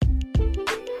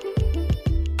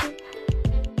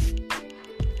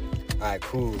Alright,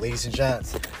 cool. Ladies and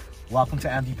gents, welcome to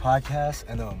MD Podcast.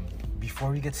 And before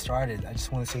we get started, I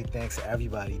just want to say thanks to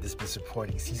everybody that's been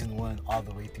supporting Season 1 all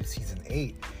the way through Season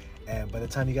 8. And by the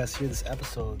time you guys hear this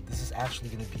episode, this is actually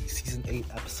going to be Season 8,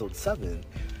 Episode 7.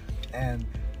 And,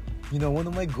 you know, one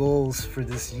of my goals for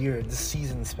this year, this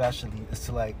season especially, is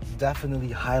to, definitely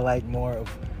highlight more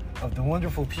of the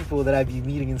wonderful people that I've been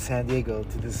meeting in San Diego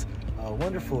to this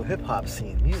wonderful hip-hop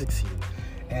scene, music scene.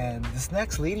 And this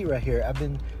next lady right here, I've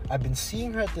been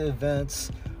seeing her at the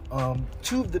events,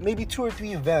 maybe two or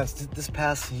three events this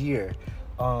past year,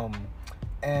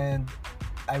 and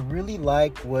I really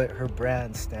like what her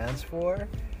brand stands for,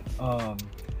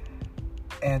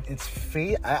 and it's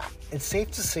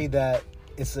safe to say that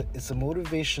it's a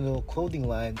motivational clothing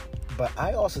line, but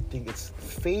I also think it's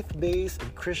faith-based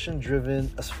and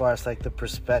Christian-driven as far as the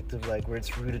perspective, where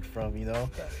it's rooted from, you know,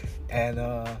 and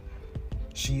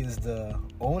she is the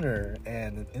owner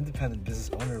and an independent business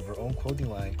owner of her own clothing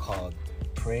line called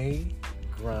Pray,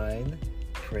 Grind,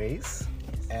 Praise.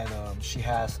 And she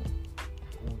has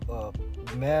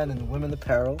men and women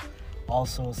apparel,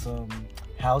 also some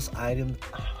house items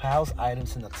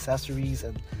and accessories,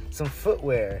 and some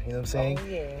footwear, you know what I'm saying? Oh,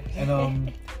 yeah.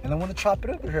 And I want to chop it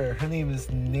up with her. Her name is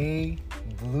Naeee,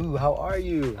 BLueee. How are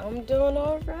you? I'm doing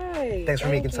all right. Thanks for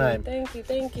making time.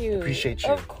 Thank you. Appreciate you.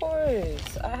 Of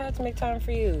course. I had to make time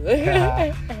for you.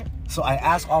 So I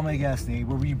ask all my guests, Naeee,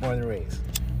 where were you born and raised?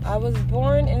 I was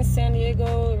born in San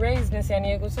Diego, raised in San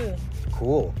Diego too.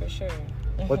 Cool. For sure.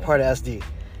 What part of SD?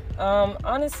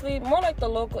 Honestly, more like the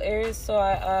local areas. So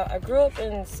I grew up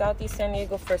in Southeast San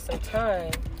Diego for some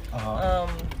time.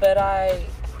 But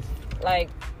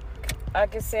I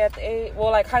could say at the age,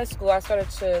 high school, I started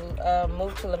to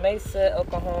move to La Mesa, El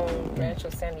Cajon, Rancho,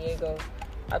 San Diego.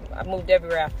 I moved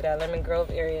everywhere after that, Lemon Grove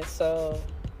area. So,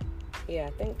 yeah,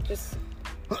 I think just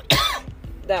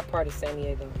that part of San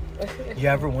Diego. You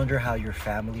ever wonder how your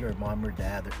family or mom or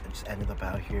dad just ended up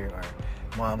out here, or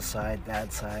mom's side,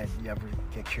 dad's side? You ever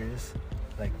get curious?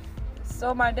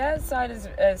 So my dad's side is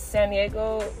San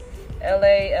Diego,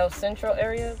 LA, El Centro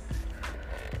area.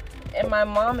 And my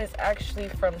mom is actually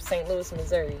from St. Louis,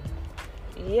 Missouri.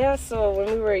 Yeah, so when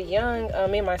we were young,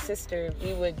 me and my sister,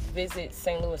 we would visit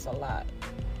St. Louis a lot.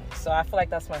 So I feel like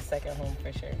that's my second home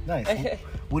for sure. Nice.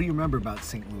 What do you remember about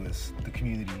St. Louis, the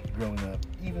community growing up,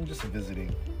 even just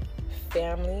visiting?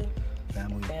 Family.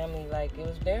 It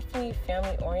was definitely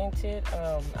family oriented.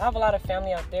 I have a lot of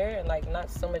family out there and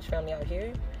not so much family out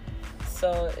here.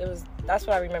 So that's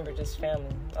what I remember, just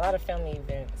family. A lot of family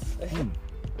events.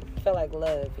 Felt like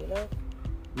love, you know?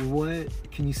 What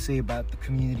can you say about the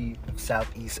community of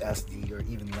Southeast SD or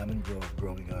even Lemon Grove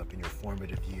growing up in your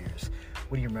formative years?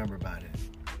 What do you remember about it?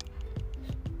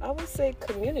 I would say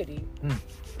community.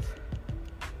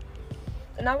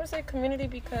 And I would say community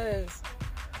because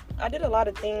I did a lot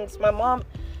of things. My mom,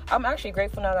 I'm actually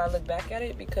grateful now that I look back at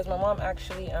it, because my mom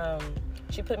actually,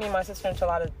 she put me and my sister into a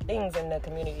lot of things in the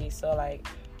community. So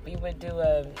we would do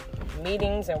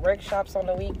meetings and workshops on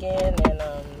the weekend, and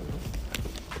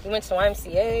we went to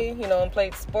YMCA, you know, and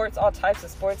played sports, all types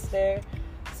of sports there.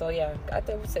 So yeah, I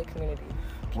would say community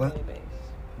based.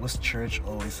 Was church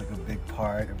always a big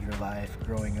part of your life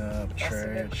growing up?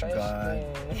 Church, God?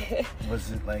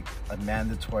 Was it a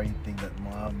mandatory thing that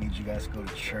mom made you guys go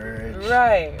to church?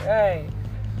 Right.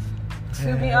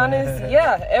 To be honest,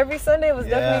 yeah, every Sunday was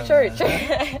definitely church.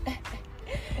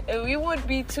 And we would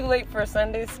be too late for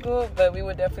Sunday school, but we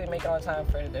would definitely make all time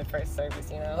for the first service,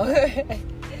 you know.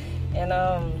 And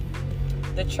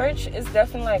the church is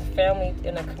definitely family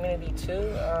in the community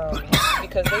too,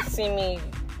 because they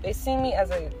see me as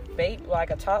a babe,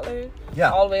 a toddler,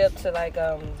 all the way up to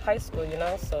high school, you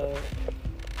know. So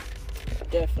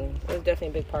definitely, it was definitely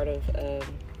a big part of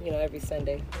every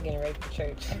Sunday getting ready for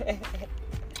church.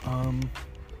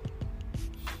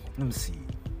 Let me see.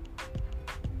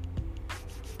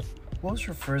 What was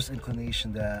your first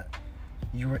inclination that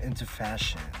you were into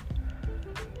fashion?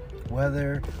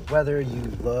 Whether you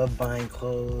love buying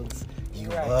clothes, you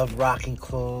love rocking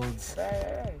clothes,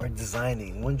 or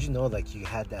designing. When did you know you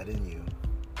had that in you?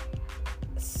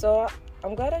 So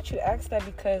I'm glad that you asked that,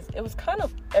 because it was kind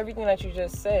of everything that you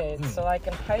just said. So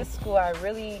in high school,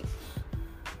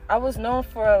 I was known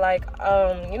for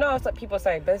you know, people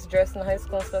say best dressed in high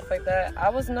school and stuff like that. I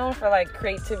was known for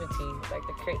creativity,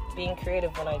 being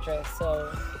creative when I dressed.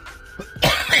 So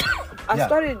I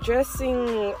started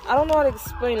dressing, I don't know how to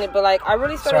explain it, but I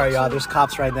really started. Sorry, y'all, there's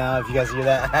cops right now, if you guys hear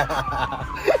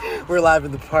that. We're live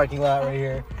in the parking lot right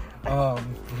here.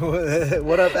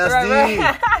 What up, SD?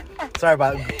 Right. Sorry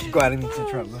about go ahead and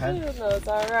interrupt. Go ahead. No, it's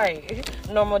all right.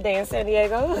 Normal day in San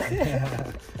Diego.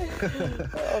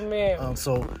 Oh man.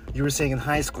 So you were saying in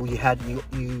high school you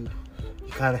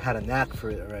kind of had a knack for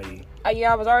it already.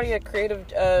 Yeah, I was already a creative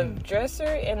dresser,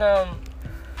 and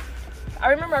I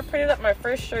remember I printed up my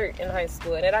first shirt in high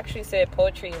school, and it actually said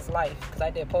 "Poetry is Life" because I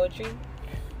did poetry.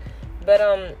 But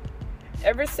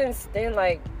ever since then,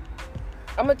 like,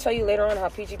 I'm gonna tell you later on how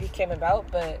PGP came about,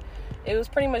 but it was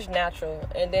pretty much natural.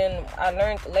 And then I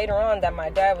learned later on that my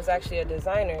dad was actually a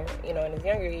designer, in his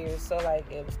younger years. So like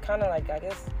it was kind of like, I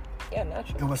guess, yeah,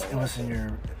 natural. It was in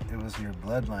your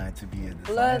bloodline to be a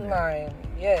designer. Bloodline,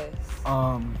 yes.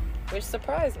 Which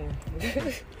surprised me.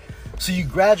 So you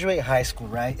graduate high school,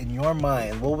 right? In your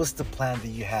mind, what was the plan that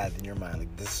you had in your mind?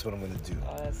 Like, this is what I'm going to do.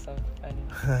 Oh, that's so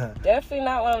funny. Definitely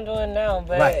not what I'm doing now,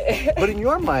 but... Right. But in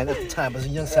your mind at the time, as a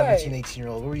young 17,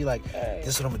 18-year-old, what were you like, this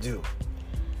is what I'm going to do?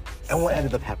 And what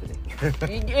ended up happening?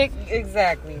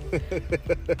 Exactly.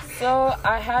 So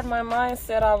I had my mind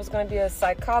set I was going to be a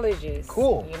psychologist.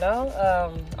 Cool.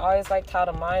 I always liked how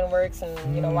the mind works and,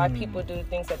 why people do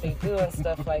things that they do and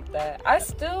stuff like that. I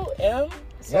still am.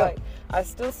 So I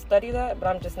still study that, but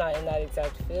I'm just not in that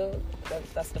exact field.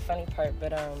 That's the funny part.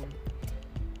 But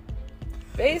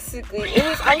basically,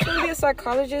 I was going to be a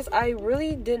psychologist. I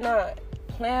really did not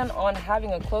plan on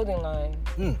having a clothing line.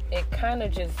 It kind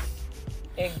of just...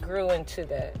 it grew into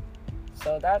that.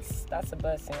 So that's a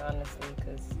blessing, honestly,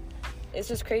 because it's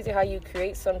just crazy how you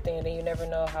create something and then you never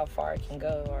know how far it can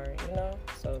go, or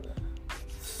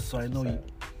so I know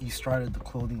you started the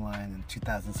clothing line in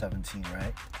 2017,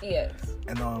 right? Yes.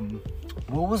 And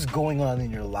what was going on in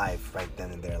your life right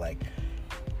then and there? Like,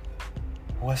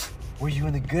 were you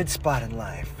in a good spot in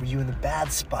life? Were you in a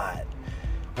bad spot?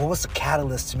 What was the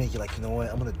catalyst to make you like, you know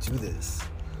what, I'm gonna do this?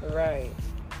 Right.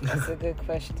 That's a good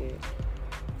question.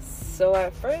 So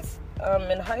at first,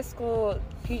 in high school,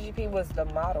 PGP was the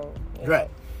model. Right.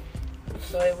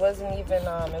 So it wasn't even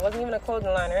a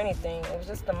clothing line or anything. It was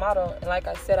just the model. And like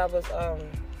I said, I was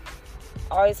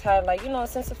always had a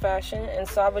sense of fashion, and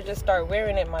so I would just start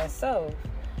wearing it myself.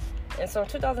 And so in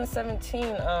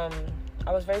 2017, I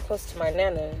was very close to my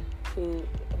Nana, who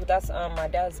that's my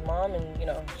dad's mom,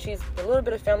 and she's the little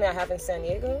bit of family I have in San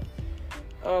Diego.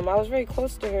 I was very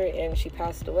close to her, and she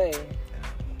passed away.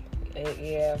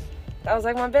 Yeah. That was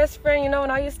my best friend,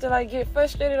 and I used to get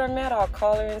frustrated or mad, I'll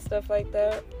call her and stuff like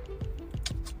that.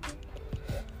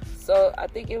 So I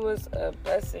think it was a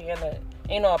blessing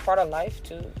and a part of life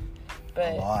too.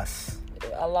 But a loss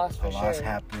for sure. A loss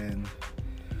happened.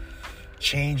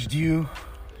 Changed you.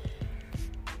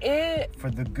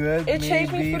 For the good. It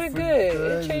changed me for the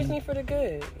good. It changed me for the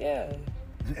good. Yeah.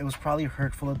 It was probably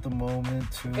hurtful at the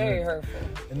moment too. Very hurtful.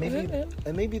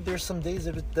 And maybe there's some days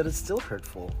that it's still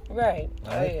hurtful. Right.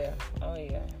 Oh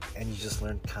yeah. And you just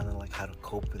learn kind of how to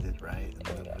cope with it, right?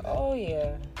 Oh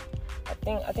yeah. I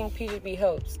think PGP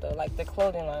helps though, the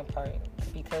clothing line part,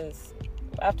 because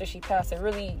after she passed, it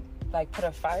really put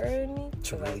a fire in me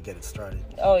to really get it started.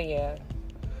 Oh yeah.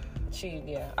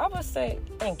 I would say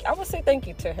thank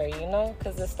you to her,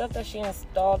 because the stuff that she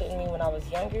installed in me when I was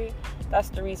younger, that's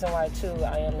the reason why too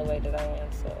I am the way that I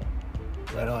am. So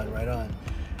right on.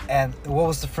 And what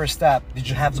was the first step? Did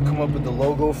you have to come up with the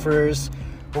logo first?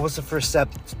 What was the first step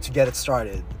to get it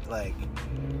started? The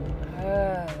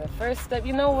first step,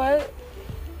 you know what?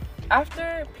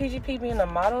 After PGP being a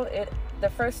model, the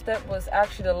first step was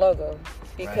actually the logo,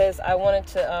 because I wanted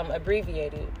to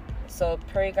abbreviate it. So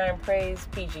Pray God Praise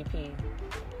PGP.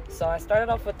 So I started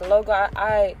off with the logo.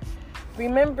 I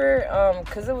remember,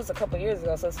 because it was a couple years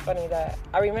ago, so it's funny that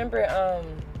I remember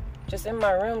just in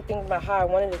my room thinking about how I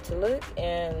wanted it to look,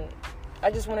 and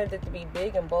I just wanted it to be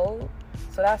big and bold.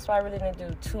 So that's why I really didn't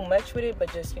do too much with it,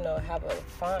 but just, have a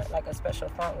font, a special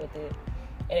font with it.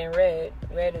 And in red.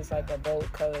 Red is a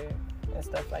bold color and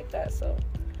stuff like that. So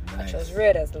nice. I chose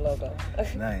red as the logo.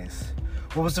 Nice.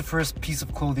 What was the first piece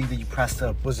of clothing that you pressed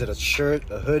up? Was it a shirt,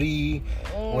 a hoodie?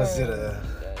 What was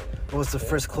the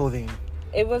first clothing?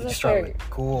 It was a shirt.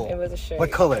 Cool. It was a shirt.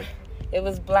 What color? It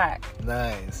was black.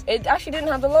 Nice. It actually didn't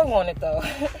have the logo on it though.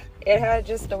 It had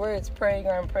just the words "Pray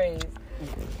God Praise"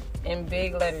 in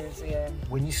big letters. Yeah.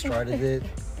 When you started it,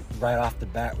 right off the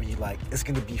bat, were you like, it's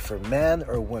gonna be for men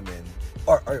or women?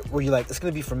 Or were you like, it's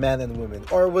gonna be for men and women?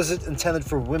 Or was it intended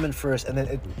for women first, and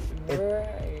then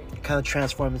it kind of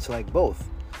transformed into both?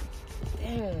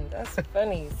 Dang, that's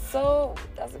funny. So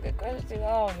that's a good question.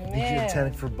 Oh man. Did you intend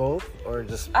it for both, or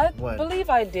just one? I believe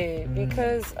I did,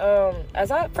 because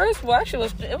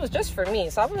it was just for me.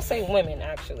 So I'm gonna say women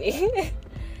actually.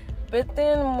 But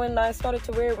then when I started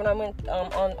to wear it, when I went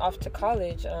off to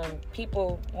college,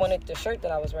 people wanted the shirt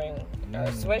that I was wearing, or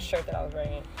a sweatshirt that I was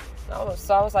wearing.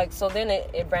 So I was like, so then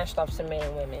it branched off to men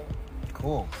and women.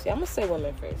 Cool. See, I'm gonna say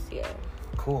women first. Yeah.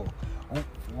 Cool.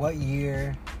 What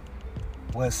year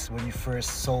was when you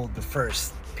first sold the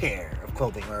first pair of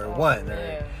clothing, or one?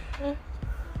 Or,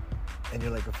 and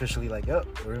you're like officially like, oh,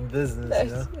 we're in business,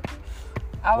 you know?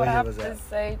 I would have to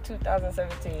say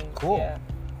 2017. Cool. Yeah,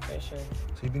 for sure.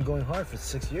 So you've been going hard for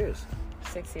 6 years.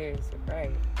 6 years,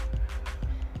 right.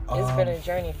 It's been a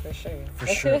journey for sure. For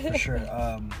sure.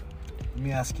 Let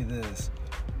me ask you this.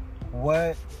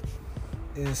 What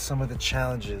is some of the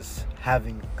challenges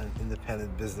having an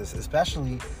independent business,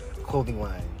 especially clothing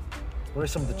line? What are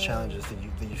some of the challenges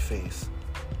that you face?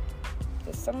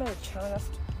 There's some of the challenges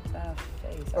that I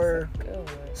face. That's or a good one.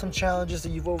 Some challenges that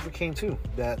you've overcame too,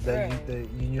 that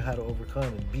you knew how to overcome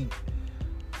and beat.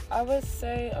 I would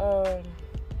say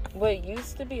what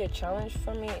used to be a challenge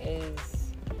for me is,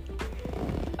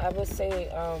 I would say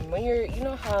when you're, you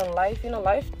know how in life,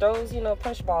 life throws,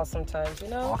 punch balls sometimes,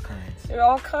 All kinds. There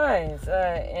are all kinds.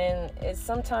 And it's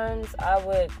sometimes I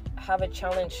would have a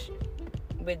challenge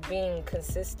with being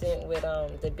consistent with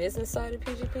the business side of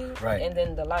PGP. Right. And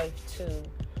then the life too.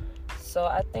 So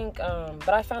I think,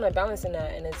 but I found a balance in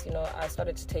that, and it's, I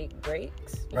started to take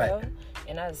breaks, you know,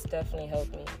 and that's definitely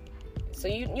helped me. So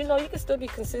you can still be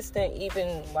consistent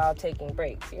even while taking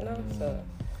breaks, So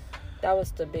that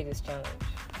was the biggest challenge.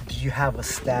 Do you have a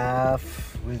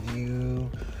staff with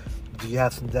you? Do you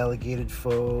have some delegated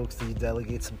folks? Do you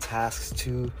delegate some tasks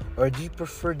to? Or do you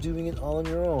prefer doing it all on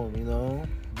your own,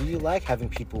 Do you like having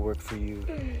people work for you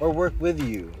or work with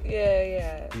you?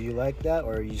 Yeah. Do you like that,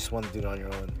 or you just want to do it on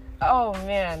your own? Oh,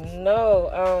 man,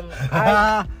 no.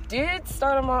 I did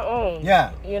start on my own.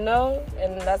 Yeah.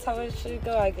 And that's how it should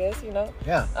go, I guess,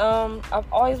 Yeah.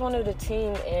 I've always wanted a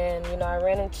team, and, I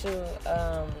ran into,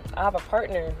 I have a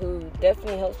partner who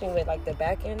definitely helps me with, like, the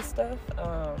back end stuff,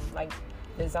 like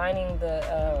designing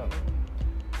the,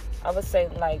 I would say,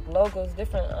 like, logos,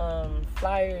 different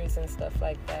flyers and stuff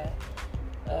like that.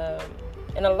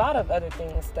 And a lot of other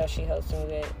things that she helps me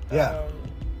with. Yeah.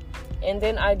 And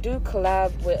then I do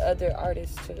collab with other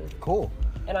artists too. Cool.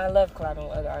 And I love collabing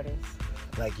with other artists.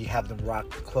 Like you have them rock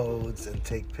the clothes and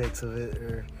take pics of it,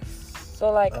 or so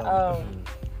like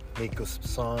make a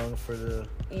song for the.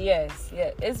 Yes.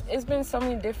 It's been so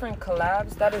many different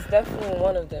collabs. That is definitely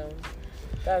one of them.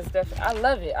 That's definitely, I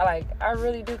love it. I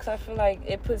really do, because I feel like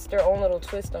it puts their own little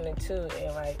twist on it too,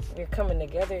 and like we're coming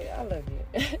together. I love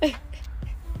it.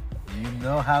 You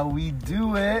know how we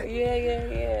do it.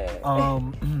 Yeah.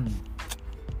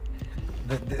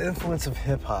 The influence of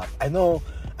hip hop. I know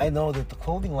that the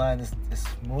clothing line is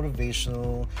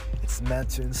motivational. It's meant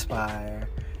to inspire,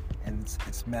 and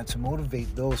it's meant to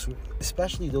motivate those,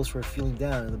 especially those who are feeling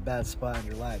down in a bad spot in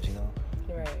their lives.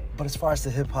 Right. But as far as the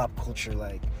hip hop culture,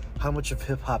 like, how much of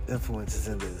hip hop influence is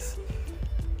in this?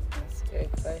 That's a good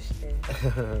question.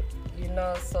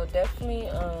 So definitely.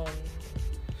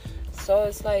 So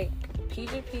it's like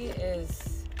PGP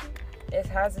it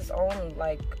has its own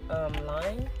like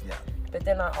line. Yeah. But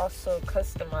then I also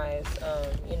customize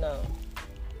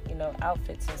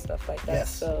outfits and stuff like that.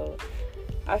 Yes. So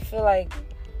I feel like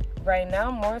right now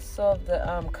more so of the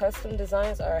custom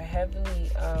designs are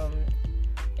heavily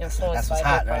influenced by hip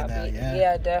hop. Right now,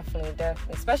 yeah, definitely.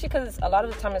 Especially because a lot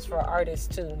of the time it's for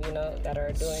artists too, that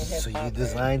are doing hip hop. So you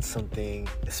designed something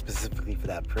specifically for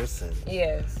that person.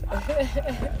 Yes.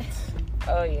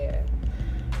 Oh yeah.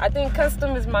 I think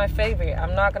custom is my favorite.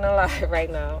 I'm not gonna lie right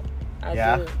now. I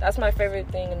do. That's my favorite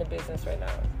thing in the business right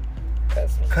now.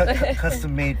 Custom.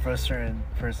 Custom made for a certain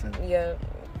person. Yeah,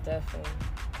 definitely.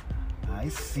 I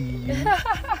see you.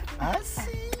 I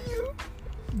see you.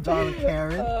 Donna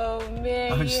Karen. Oh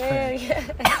man, yeah.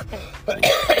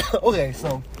 Okay,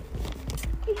 so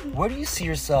where do you see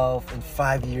yourself in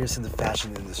 5 years in the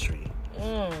fashion industry?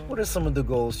 What are some of the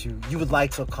goals you would like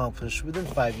to accomplish within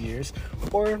 5 years,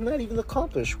 or not even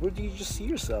accomplish? Where do you just see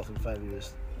yourself in 5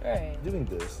 years doing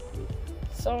this?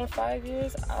 So in 5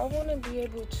 years, I want to be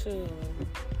able to,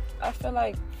 I feel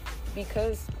like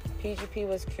because PGP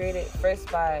was created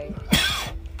first by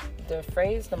the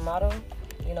phrase, the motto,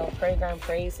 program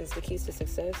praise is the keys to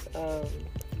success.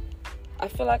 I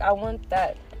feel like I want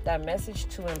that message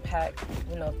to impact,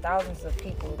 thousands of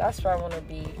people. That's where I want to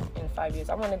be in 5 years.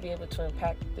 I want to be able to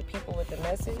impact the people with the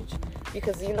message,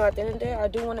 because, at the end of the day, I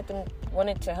do want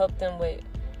it to help them with,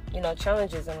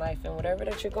 challenges in life and whatever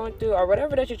that you're going through or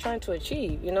whatever that you're trying to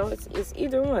achieve. It's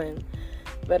either one.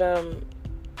 But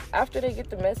after they get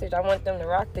the message, I want them to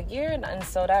rock the gear, and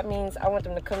so that means I want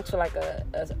them to come to like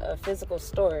a physical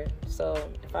store. So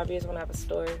in 5 years, I want to have a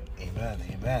store.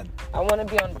 Amen. I want to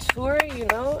be on tour,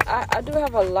 I do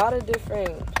have a lot of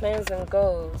different plans and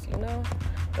goals,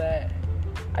 but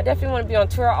I definitely want to be on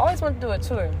tour. I always want to do a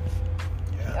tour.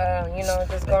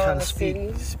 Just go around the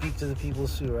city. Speak to the people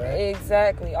too, right?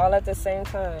 Exactly, all at the same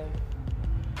time.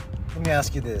 Let me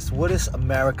ask you this: what is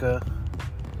America?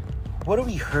 What are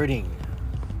we hurting?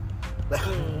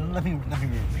 Let me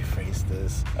rephrase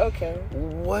this. Okay.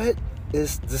 What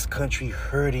is this country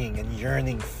hurting and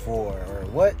yearning for, or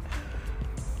what?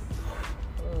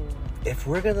 If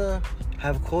we're gonna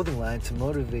have a clothing line to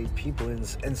motivate people and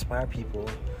inspire people,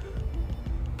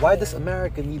 why does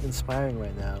America need inspiring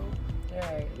right now?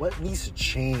 Right. What needs to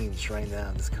change right now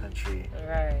in this country?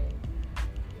 Right.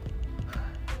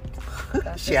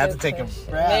 She had to take a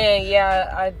breath. Man,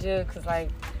 yeah, I do, because, I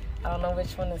don't know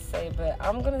which one to say, but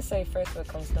I'm going to say first what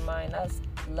comes to mind. That's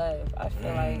love. I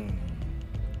feel like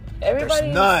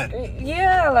everybody... There's none.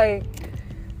 Yeah,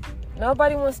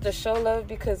 nobody wants to show love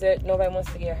because nobody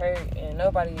wants to get hurt, and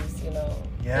nobody's,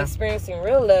 experiencing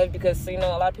real love because, a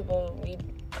lot of people,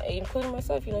 including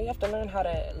myself, you have to learn how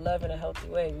to love in a healthy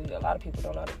way. A lot of people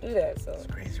don't know how to do that, so... It's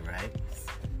crazy, right?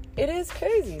 It is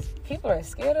crazy. People are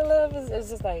scared of love. It's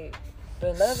just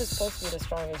but love is supposed to be the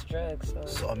strongest drug,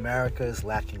 So America is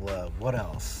lacking love. What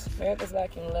else? America's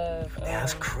lacking love.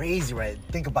 That's crazy, right?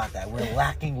 Think about that. We're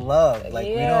lacking love.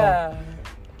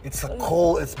 It's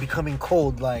it's becoming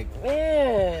cold. Man,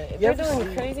 they're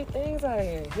doing crazy things out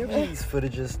here. You ever see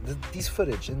these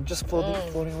footage, and just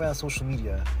floating around social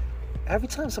media? Every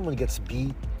time someone gets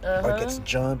beat, or gets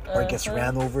jumped, or gets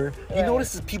ran over, you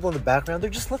notice the people in the background,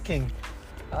 they're just looking.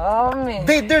 Oh, man.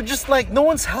 They're just no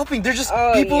one's helping. They're just,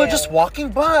 people are just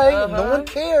walking by. No one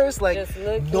cares.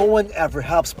 No one ever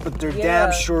helps, but they're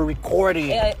damn sure recording.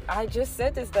 Yeah, I just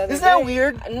said this the other Isn't that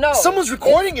weird? No. Someone's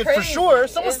recording it for sure.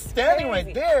 Someone's standing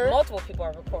right there. Multiple people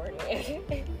are recording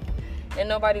it. And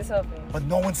nobody's helping. But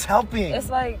no one's helping. It's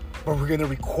But we're going to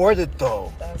record it,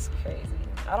 though. That's crazy.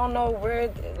 I don't know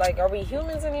where, are we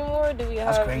humans anymore? Do we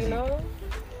have,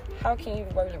 how can you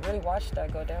really watch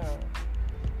that go down?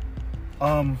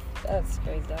 That's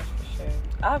crazy, that's for sure.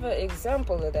 I have an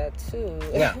example of that too.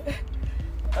 Yeah.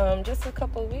 Just a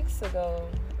couple of weeks ago,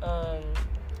 I'm,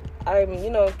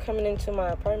 coming into my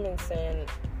apartment saying,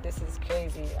 this is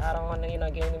crazy. I don't want to,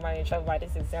 get anybody in trouble by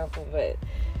this example, but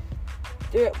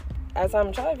as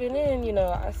I'm driving in,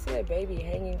 I see a baby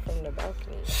hanging from the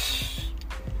balcony.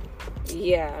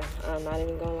 Yeah, I'm not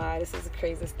even gonna lie. This is the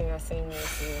craziest thing I've seen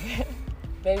this year.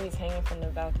 Baby's hanging from the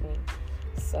balcony.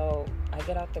 So I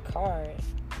get out the car,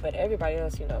 but everybody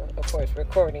else, of course,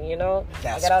 recording,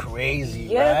 That's crazy,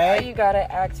 right? Yeah, you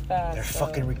gotta act fast. They're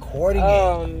fucking recording it.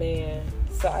 Oh, man.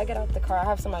 So I get out the car, I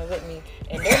have somebody with me,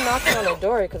 and they're knocking on the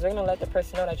door because they're gonna let the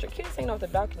person know that your kid's hanging off the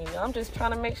balcony. I'm just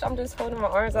trying to make sure, I'm just holding my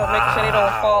arms out, making sure they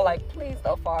don't fall. Please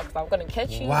don't fall, because I'm gonna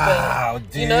catch you. Wow,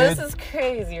 but, dude. This is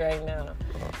crazy right now.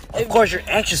 Of course, you're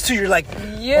anxious too. You're like,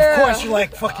 yeah. Of course, you're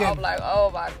fucking. I'm like, oh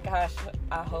my gosh,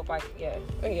 I hope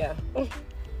yeah.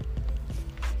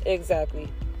 Exactly.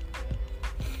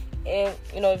 And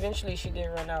eventually she did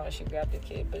run out and she grabbed the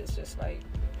kid, but it's just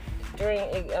during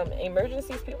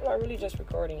emergencies, people are really just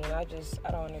recording, and I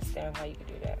don't understand how you could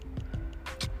do that.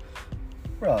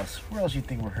 Where else you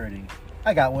think we're hurting?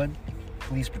 I got one.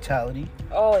 Police brutality.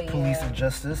 Oh yeah. Police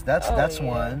injustice. That's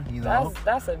one.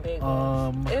 That's a big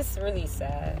one. It's really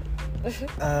sad.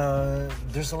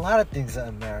 There's a lot of things that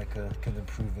America can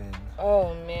improve in.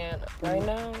 Oh man, right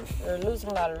now we're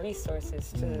losing a lot of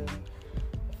resources too.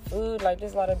 Food,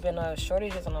 there's been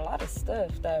shortages on a lot of stuff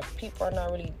that people are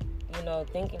not really,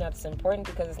 thinking that's important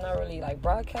because it's not really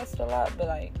broadcast a lot, but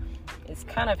it's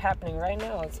kind of happening right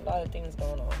now. It's a lot of things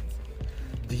going on.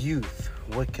 The youth.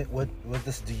 What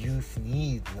does the youth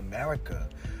need in America?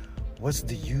 What's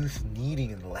the youth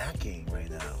needing and lacking right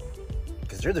now?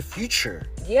 Because they're the future.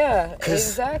 Yeah,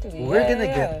 exactly. We're gonna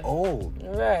get old.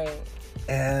 Right.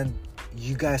 And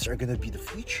you guys are gonna be the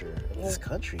future of this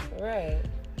country. Right.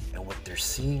 And what they're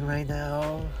seeing right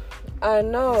now, I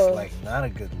know. It's not a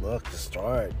good look to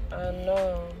start. I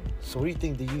know. So what do you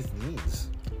think the youth needs?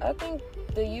 I think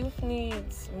the youth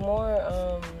needs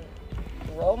more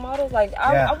role models.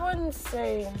 I wouldn't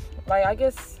say, I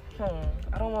guess,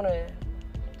 I don't want to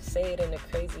say it in a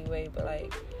crazy way,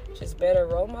 but just better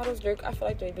role models. I feel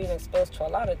like they're being exposed to a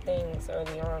lot of things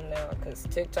early on now because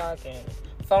TikTok and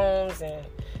phones and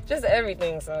just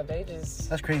everything. So they just...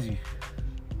 That's crazy.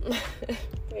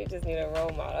 They just need a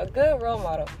role model, a good role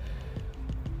model.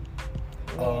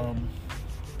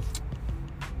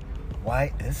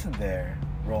 Why isn't there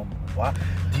role? Why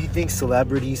do you think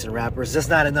celebrities and rappers? That's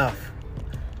not enough.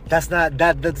 That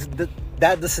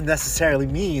doesn't necessarily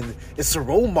mean it's a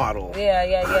role model. Yeah,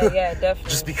 definitely.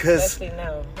 Just because. Especially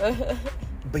now.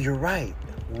 But you're right.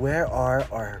 Where are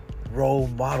our role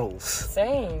models.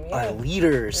 Same, yeah. Our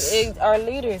leaders. Our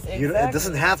leaders, exactly. You know, it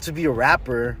doesn't have to be a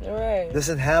rapper. Right. It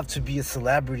doesn't have to be a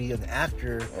celebrity, an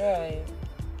actor. Right.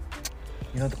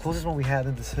 You know, the closest one we had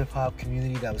in this hip-hop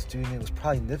community that was doing it was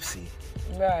probably Nipsey.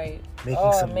 Right.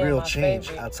 Making some real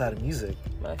change outside of music.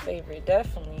 My favorite,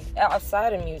 definitely.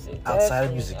 Outside of music. Outside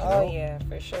of music, you know? Oh, yeah,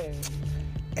 for sure.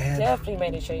 And definitely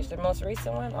made a change. The most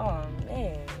recent one, oh,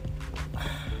 man.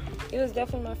 He was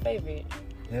definitely my favorite.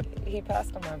 Yep. He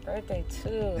passed on my birthday, too.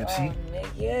 Nipsey? Oh, man,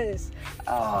 yes.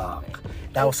 Oh,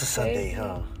 that was a Sunday,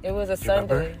 huh? It was a Do you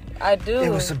Sunday. remember? I do. It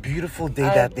was a beautiful day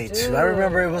that day, too. I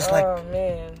remember it was like... Oh,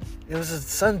 man. It was a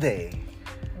Sunday.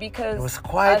 Because it was a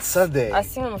quiet Sunday. I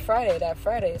seen him that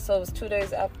Friday. So it was 2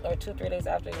 days after, or 2-3 days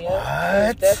after. Yeah, what? It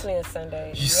was definitely a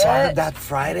Sunday. You saw him that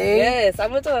Friday? Yes, I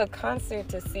went to a concert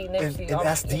to see Nipsey in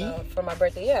SD? You know, for my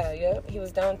birthday. Yeah. He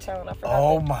was downtown. I forgot.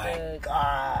 Oh my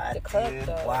God, the club, dude.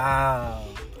 though. Wow.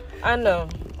 I know.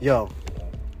 Yo.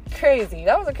 Crazy.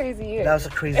 That was a crazy year. That was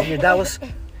a crazy year. That was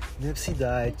Nipsey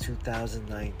died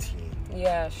 2019.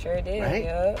 Yeah, sure did. Right?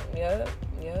 Yep.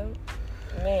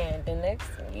 Man, the next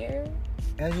year.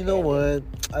 And you know what?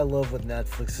 I love what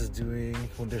Netflix is doing.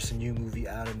 When there's a new movie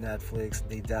out on Netflix,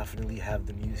 they definitely have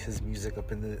his music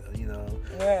up in the, you know.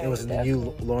 Right, it was in the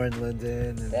new Lauren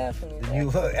London. And the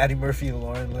new Eddie Murphy and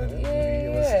Lauren London movie.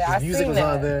 His music was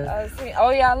on there. Oh,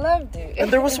 yeah, I loved it.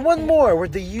 And there was one more where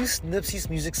they used Nipsey's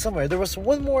music somewhere. There was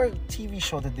one more TV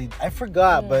show that I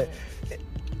forgot, but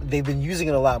they've been using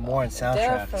it a lot more in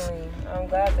soundtracks. Definitely. I'm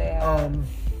glad they have.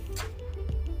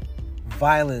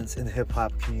 Violence in the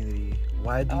hip-hop community.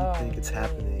 Why do you think it's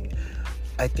happening?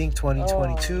 I think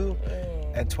 2022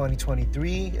 and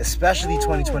 2023, especially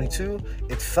 2022,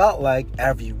 it felt like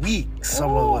every week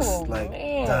someone was like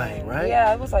dying, right?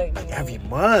 Yeah, it was like every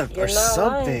month or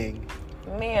something.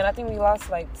 Lying. Man, I think we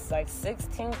lost like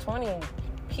 16, 20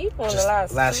 people in the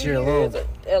last year alone.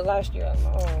 Last year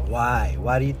alone. Why?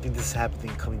 Why do you think this is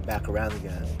happening, coming back around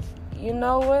again? You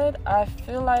know what? I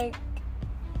feel like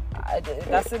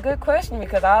that's a good question,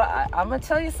 because I'm going to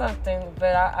tell you something,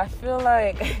 but I feel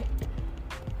like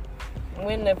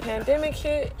when the pandemic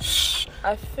hit,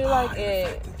 I feel like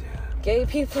it gave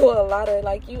people a lot of,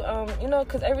 like, you know,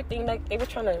 because everything, like, they were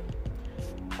trying to,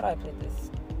 how do I put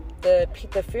this?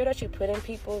 The fear that you put in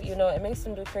people, you know, it makes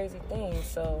them do crazy things.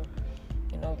 So,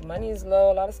 you know, money is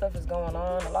low, a lot of stuff is going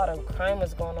on, a lot of crime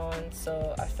is going on.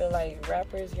 So I feel like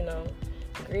rappers, you know,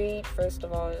 greed, first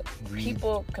of all.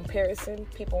 People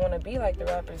want to be like the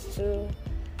rappers too.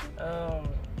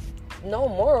 No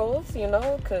morals, you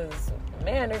know, because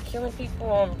man, they're killing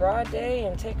people on broad day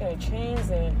and taking their chains,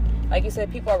 and like you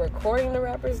said, people are recording the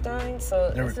rappers dying.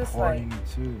 So they're it's just like,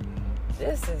 too, man.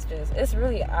 This is just, it's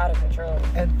really out of control.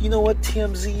 And you know what,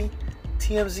 TMZ,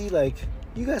 like,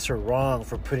 you guys are wrong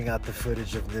for putting out the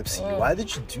footage of Nipsey. Why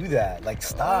did you do that? Like,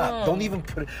 stop. Don't even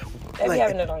put it. They be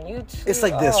having it on YouTube. It's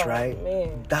like this, right?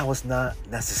 Man. That was not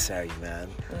necessary, man.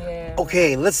 Yeah.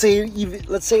 Okay, let's say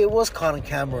it was caught on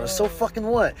camera. So fucking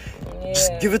what? Yeah.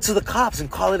 Just give it to the cops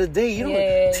and call it a day. You know,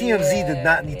 TMZ did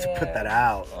not need to put that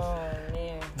out.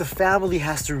 The family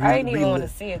has to I didn't even want to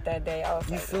see it that day.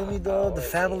 You feel me, though? The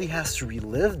family has to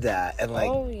relive that and,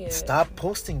 like, stop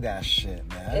posting that shit,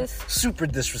 man. It's super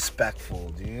disrespectful,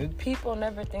 dude. People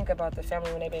never think about the family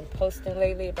when they've been posting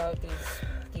lately about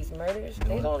these murders.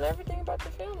 They don't ever think about the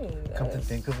family. Come to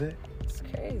think of it, it's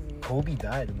crazy. Kobe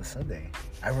died on the Sunday.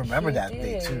 I remember that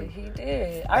day, too. He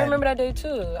did. I remember that day, too.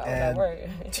 I was at work.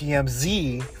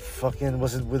 TMZ fucking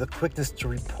wasn't with a quickness to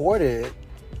report it.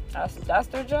 That's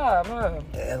their job, huh?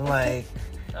 And, like,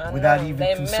 without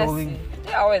even consoling.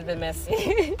 They always been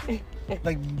messy.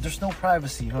 Like, there's no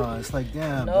privacy, huh? It's like,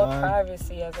 damn, no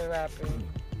privacy as a rapper.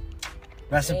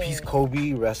 Rest in peace,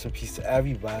 Kobe. Rest in peace to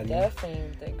everybody.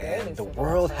 Definitely the greatest. And the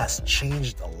world has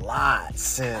changed a lot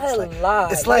since. A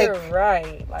lot. It's like, you're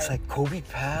right. It's like Kobe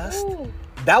passed. Ooh.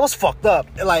 That was fucked up.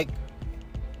 Like,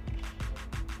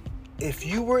 if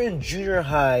you were in junior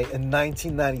high in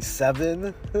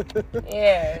 1997,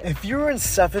 if you were in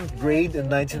 7th grade in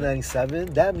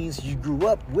 1997, that means you grew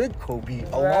up with Kobe,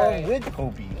 along with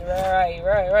Kobe.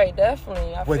 Right,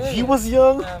 definitely. When he was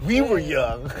young, we were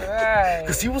young. Right.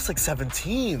 Because he was like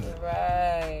 17.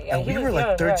 Right. And we were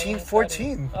like 13,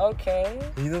 14. Okay.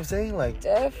 You know what I'm saying? Like,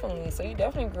 definitely. So you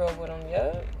definitely grew up with him,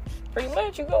 yeah? Pretty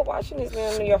much, you go watching this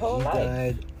man your whole life.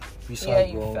 Died. We saw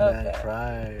a grown man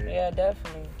cry. Yeah,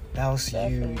 definitely. That was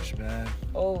huge, man.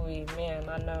 Oh, man,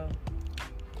 I know.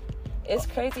 It's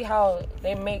crazy how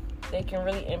they can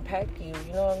really impact you.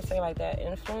 You know what I'm saying? Like that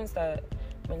influence that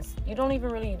you don't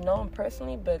even really know them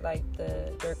personally, but like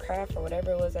their craft or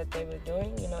whatever it was that they were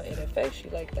doing, you know, it affects you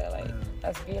like that. Like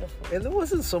that's beautiful. And it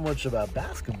wasn't so much about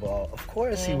basketball. Of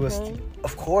course he was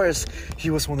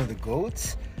one of the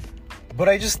GOATs. But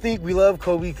I just think we love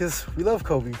Kobe because we love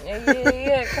Kobe.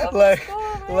 Yeah.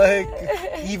 like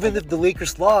even if the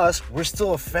Lakers lost, we're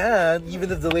still a fan. Even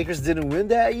if the Lakers didn't win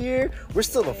that year, we're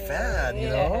still a fan, you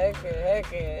know? Heck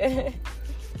yeah.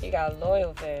 He got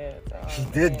loyal fans.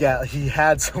 Oh, he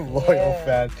had some loyal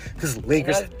fans. Because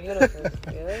Lakers... That's beautiful.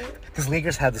 Because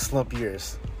Lakers had the slump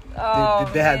years. Oh,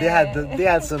 they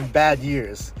had some bad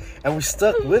years. And we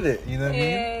stuck with it, you know what I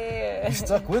mean? Yeah. We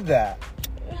stuck with that.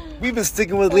 We've been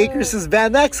sticking with Lakers since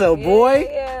Van Exel, boy.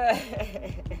 Yeah.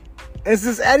 And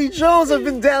since Eddie Jones, I've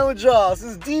been down with y'all.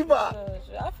 Since Diva.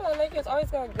 I feel like Lakers always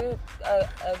got a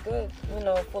good, you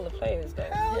know, full of players, though.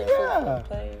 Hell Full of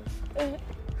players.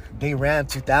 They ran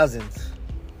 2000s.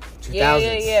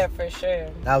 Yeah, for sure.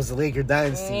 That was the Laker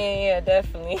dynasty. Yeah,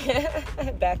 definitely.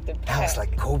 Back to back. That was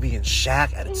like Kobe and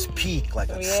Shaq at its peak, like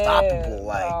unstoppable.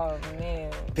 Like, oh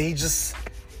man.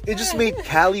 It just made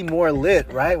Cali more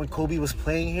lit, right? When Kobe was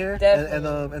playing here,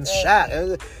 and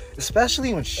Shaq,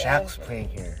 especially when Shaq was playing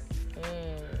here.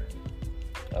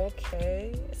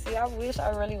 Okay. See, I wish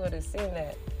I really would have seen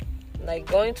that. Like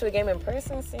going to a game in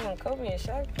person, seeing Kobe and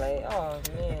Shaq play. Oh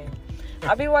man.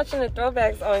 I be watching the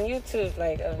throwbacks on YouTube,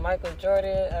 like Michael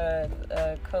Jordan,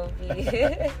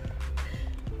 Kobe.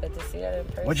 But to see that in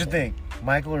person. What'd you think,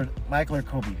 Michael or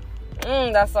Kobe?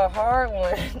 That's a hard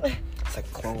one. It's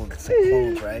like clones,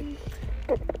 right?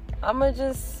 I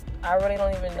really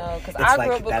don't even know. Because I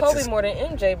grew up with Kobe more than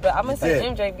MJ, but I'm going to say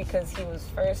MJ because he was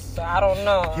first, so I don't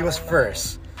know. He was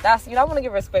first. That's, I want to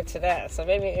give respect to that, so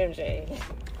maybe MJ.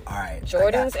 All right.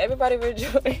 Jordans, everybody with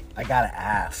Jordan. I got to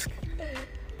ask.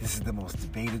 This is the most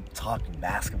debated talk in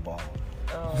basketball.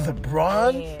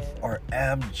 LeBron or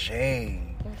MJ?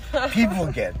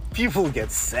 People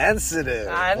get sensitive.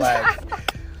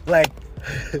 Like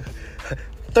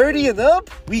 30 and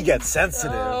up, we get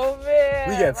sensitive. Oh man.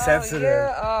 We get sensitive.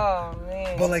 Yeah. Oh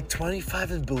man. But like 25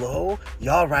 and below,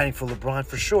 y'all riding for LeBron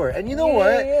for sure. And you know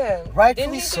what? Yeah.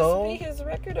 Rightfully so. Didn't he just beat his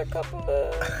record a couple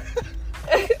of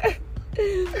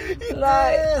He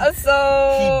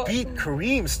beat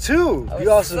Kareem's too. He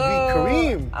also beat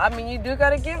Kareem. I mean, you do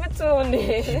gotta give it to him.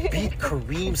 He beat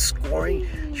Kareem scoring.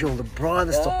 Yo, LeBron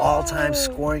is the all-time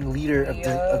scoring leader of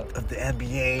the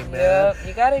NBA, man. Yep,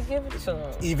 you gotta give it to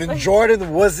him. Even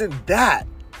Jordan wasn't that.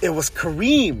 It was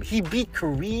Kareem. He beat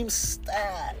Kareem's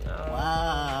stat.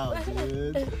 Wow,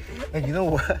 dude. And you know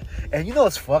what? And you know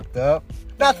what's fucked up?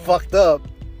 Not fucked up,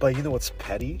 but you know what's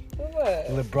petty? What?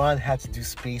 LeBron had to do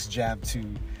Space Jam 2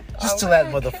 just to let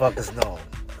motherfuckers know.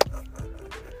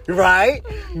 Right?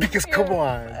 Because come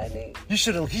on. He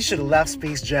should have left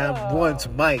Space Jam 1 to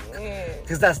Mike.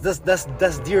 Because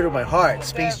that's dear to my heart,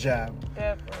 Space Jam.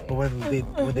 Definitely.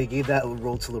 But when they gave that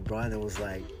role to LeBron, it was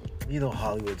like, you know,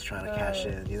 Hollywood's trying to cash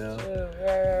in, you know?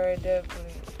 Right,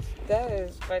 definitely. That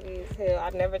is funny as hell. I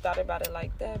never thought about it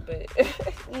like that, but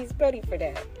he's ready for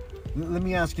that. Let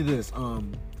me ask you this.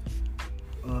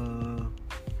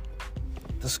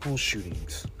 The school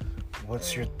shootings.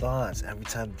 What's your thoughts every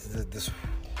time this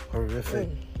horrific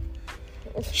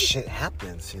shit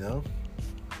happens, you know?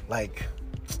 Like,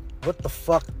 what the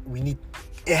fuck?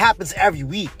 It happens every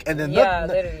week, and then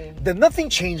then nothing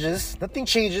changes. Nothing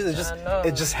changes.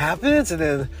 It just happens, and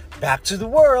then back to the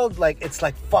world. Like, it's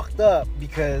like fucked up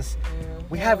because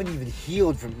we haven't even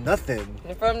healed from nothing.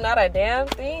 From not a damn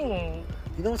thing.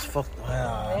 You know what's fucked?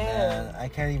 Wow, man. I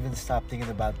can't even stop thinking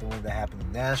about the one that happened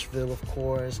in Nashville, of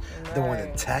course. Right. The one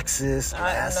in Texas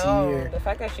last year. The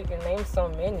fact that you can name so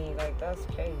many, like, that's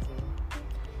crazy.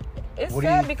 It's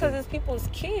sad because it's people's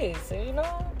kids, you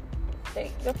know? They're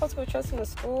supposed to be trusting the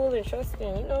school and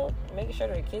trusting, you know, making sure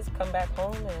their kids come back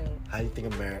home. And how do you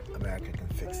think America can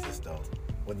fix this, though?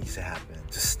 What needs to happen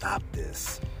to stop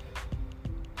this?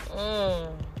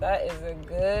 That is a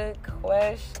good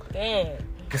question.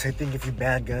 Because I think if you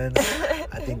ban guns,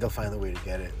 I think they'll find a way to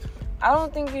get it. I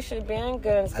don't think you should ban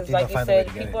guns because, like you said,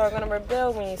 people are going to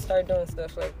rebel when you start doing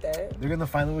stuff like that. They're going to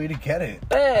find a way to get it.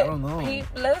 But I don't know.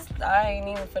 I ain't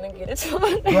even finna get into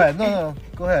it. Go ahead. No.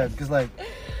 Go ahead. Because, like,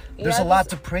 there's a lot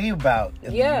to pray about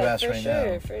in the U.S. right now.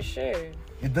 Yeah, for sure.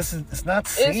 It's not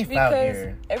safe out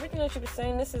here. Everything that you were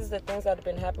saying, this is the things that have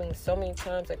been happening so many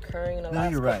times, occurring in the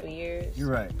last couple of years. You're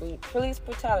right. Police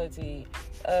brutality,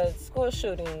 school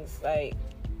shootings, like,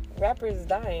 rappers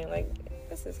dying. Like,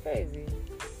 this is crazy.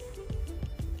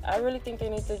 I really think they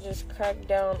need to just crack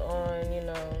down on, you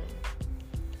know,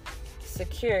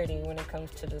 security when it comes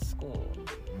to the school.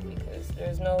 Because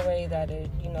there's no way that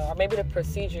it, you know, or maybe the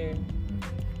procedure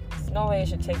is no way it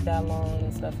should take that long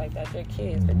and stuff like that. They're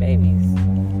kids. They're babies.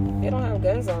 They don't have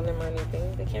guns on them or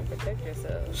anything. They can't protect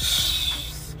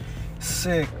themselves.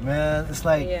 Sick, man. It's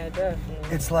like... Yeah,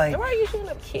 definitely. It's like... Why are you shooting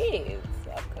up kids?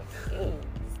 I'm confused.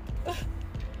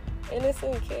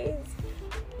 Innocent kids?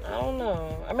 I don't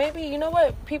know. Or maybe, you know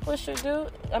what people should do?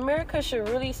 America should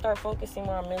really start focusing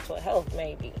more on mental health,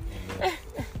 maybe.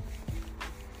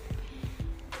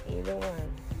 Either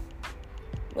one.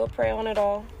 We'll pray on it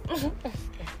all.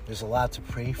 There's a lot to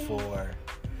pray for.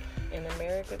 In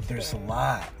America, too. There's a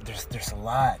lot. There's a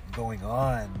lot going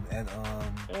on. And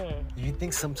do you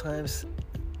think sometimes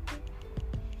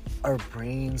our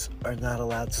brains are not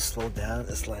allowed to slow down?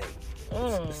 It's like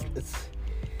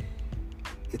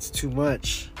it's too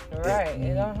much.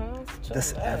 Right.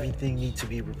 Does everything need to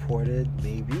be reported?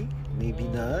 Maybe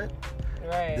not.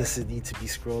 Right. Does it need to be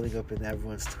scrolling up in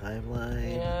everyone's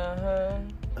timeline? I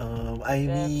Definitely.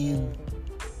 mean,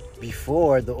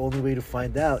 before, the only way to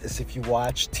find out is if you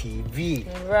watch TV.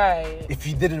 Right. If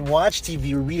you didn't watch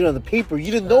TV or read it on the paper,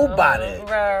 you didn't know about it.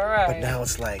 Right. But now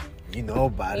it's like, you know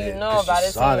about it. You know about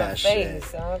it. Saw in your that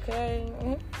face. shit. Okay.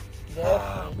 Definitely.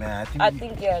 Oh, man. I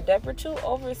think we're too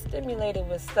overstimulated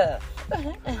with stuff.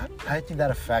 I think that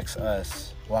affects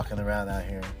us walking around out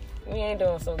here. We ain't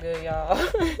doing so good, y'all.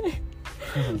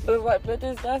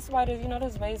 That's why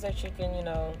there's ways that you can,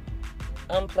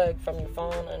 unplug from your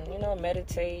phone and,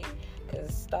 meditate.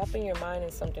 Because stopping your mind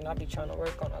is something I'll be trying to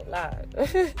work on a lot.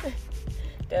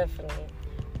 Definitely.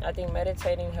 I think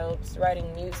meditating helps.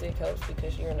 Writing music helps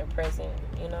because you're in the present,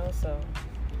 so...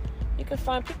 people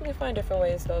can find different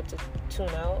ways though to tune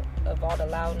out of all the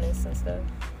loudness and stuff.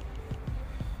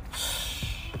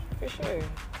 For sure.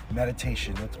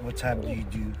 Meditation. What time do you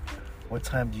do? What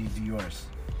time do you do yours?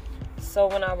 So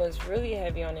when I was really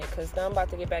heavy on it, because now I'm about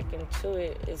to get back into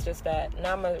it, it's just that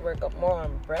now I'm gonna work up more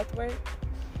on breath work.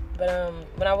 But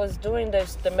when I was doing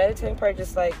the meditating part,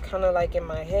 just like kind of like in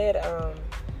my head,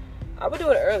 I would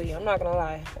do it early. I'm not gonna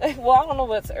lie. Well, I don't know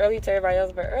what's early to everybody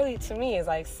else, but early to me is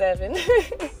like 7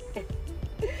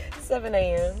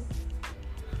 a.m.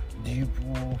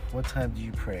 What time do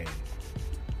you pray?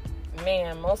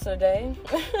 Man, most of the day.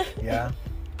 Yeah.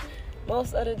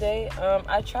 Most of the day.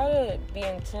 I try to be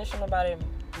intentional about it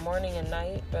morning and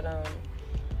night, but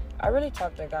I really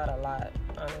talk to God a lot,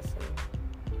 honestly,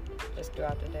 just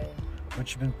throughout the day.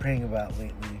 What you been praying about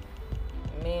lately?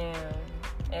 Man,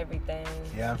 everything.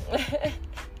 Yeah.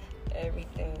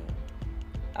 Everything.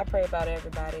 I pray about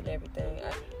everybody and everything.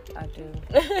 I do.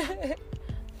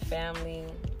 Family,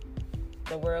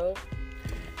 the world.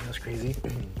 That's crazy.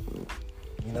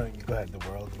 You go ahead, the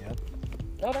world, yeah.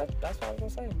 No, that's what I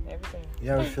was gonna say. Everything.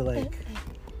 You ever feel like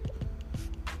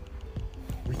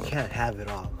we can't have it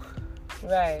all?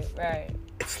 Right.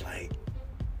 It's like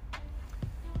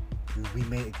we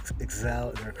may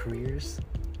excel in our careers,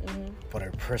 but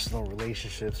our personal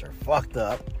relationships are fucked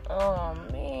up. Oh,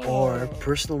 man. Or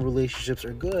personal relationships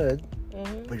are good,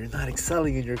 but you're not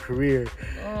excelling in your career.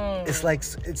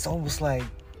 It's almost like,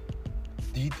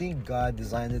 do you think God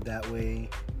designed it that way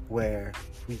where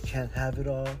we can't have it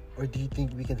all? Or do you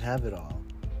think we can have it all?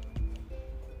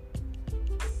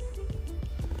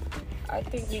 I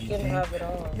think we can have it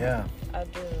all. Yeah. I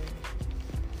do.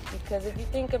 Because if you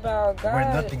think about God...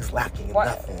 Where nothing's lacking in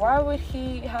nothing. Why would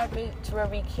he have it to where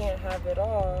we can't have it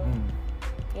all?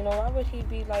 Why would he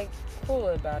be, cruel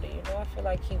about it? I feel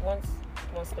like he wants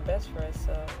the best for us,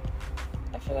 so...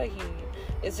 I feel like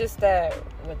it's just that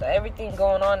with everything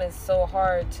going on, it's so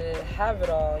hard to have it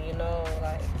all,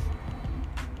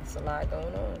 it's a lot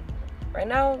going on. Right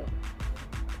now,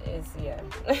 yeah.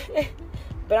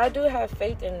 But I do have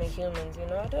faith in the humans,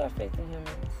 I do have faith in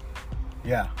humans.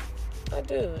 Yeah. I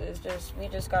do. It's just, we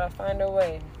just gotta find our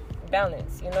way.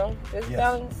 Balance, There's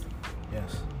balance.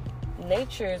 Yes.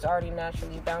 Nature is already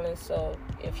naturally balanced, so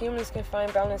if humans can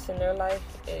find balance in their life,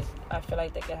 I feel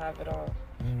like they can have it all.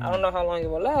 I don't know how long it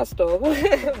will last, though.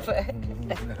 But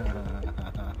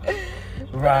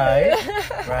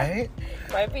Right.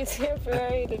 Might be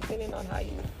temporary, depending on how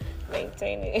you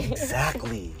maintain it.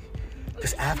 Exactly.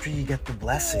 Because after you get the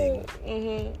blessing,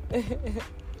 do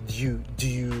you do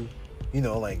you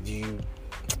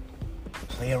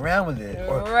play around with it,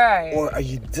 or are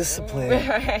you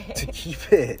disciplined to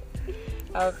keep it?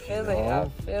 I feel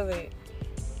it.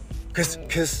 Because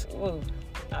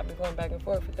I'll be going back and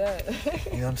forth with that.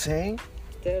 You know what I'm saying?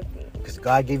 Definitely. Because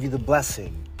God gave you the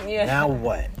blessing. Yeah. Now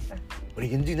what? What are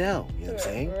you going to do now? You know what I'm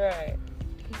saying? Right.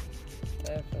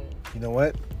 Definitely. You know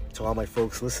what? To all my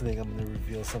folks listening, I'm going to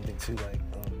reveal something too.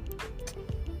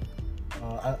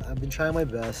 I've been trying my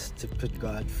best to put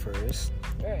God first.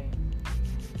 Right.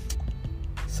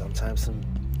 Sometimes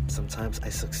I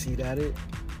succeed at it.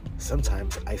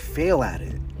 Sometimes I fail at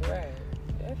it. Right.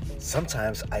 Definitely.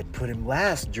 Sometimes I put him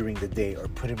last during the day or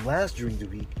put him last during the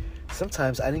week.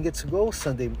 Sometimes I didn't get to go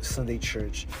Sunday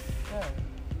church.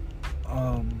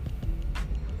 Yeah.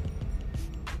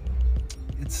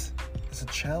 It's a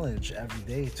challenge every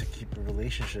day to keep a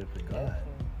relationship with God.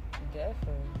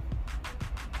 Definitely.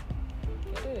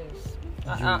 It is.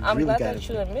 You I'm really glad gotta that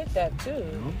you admit that too. You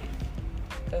know?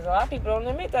 Because a lot of people don't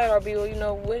admit that, or people,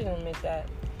 wouldn't admit that.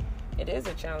 It is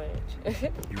a challenge.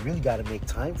 You really got to make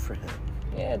time for him.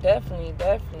 Yeah, definitely.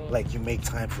 Like you make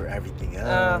time for everything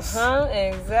else.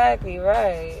 Exactly,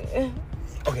 right.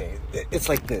 Okay, it's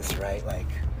like this, right? Like,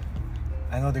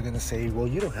 I know they're going to say, well,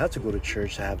 you don't have to go to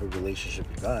church to have a relationship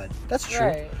with God. That's true.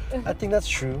 Right. I think that's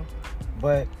true.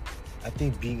 But I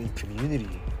think being in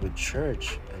community with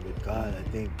church and with God,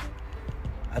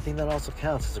 I think that also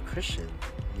counts as a Christian,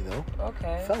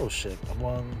 Okay. Fellowship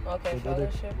among with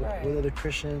other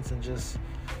Christians, and just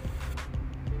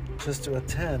to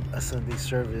attend a Sunday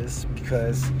service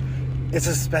because it's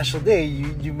a special day.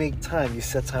 You make time, you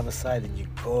set time aside, and you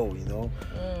go.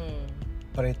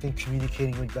 But I think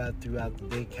communicating with God throughout the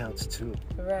day counts too.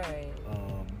 Right.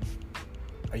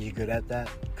 Are you good at that?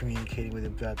 Communicating with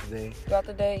Him throughout the day? Throughout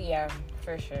the day, yeah,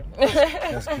 for sure.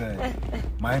 That's good.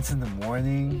 Mine's in the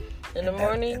morning. In the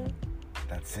morning?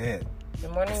 That's it. The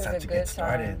morning is a good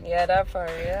time. Yeah, that part,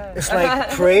 yeah. It's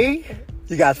like pray.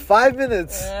 You got 5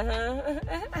 minutes. Uh-huh.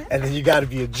 And then you got to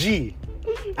be a G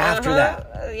after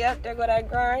that. Yep, there go that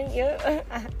grind. Yep.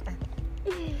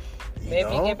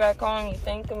 Maybe you get back home, you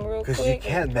thank Him real quick. Because you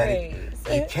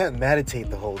can't meditate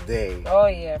the whole day. Oh,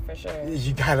 yeah, for sure.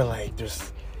 You got to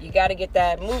You got to get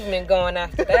that movement going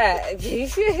after that.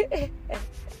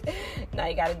 Now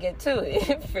you got to get to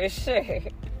it, for sure.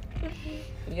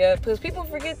 Yeah, because people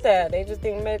forget that. They just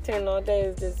think meditating all day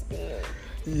is just,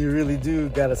 You really do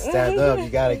got to stand up. You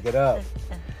got to get up.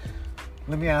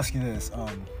 Let me ask you this.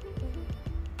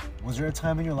 Was there a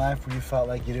time in your life where you felt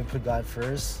like you didn't put God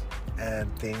first and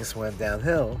things went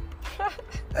downhill?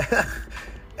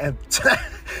 and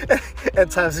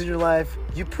times in your life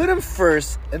you put Him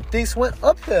first and things went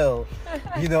uphill,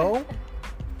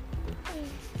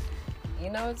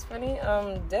 It's funny.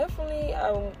 Definitely.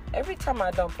 Every time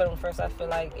I don't put Him first, I feel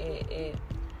like it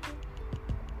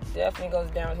definitely goes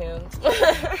downhill.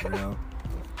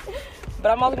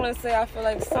 But I'm also gonna say I feel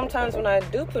like sometimes when I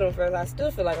do put Him first, I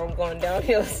still feel like I'm going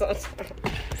downhill sometimes.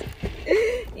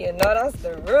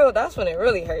 That's when it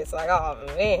really hurts. Like, oh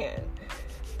man.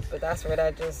 But that's where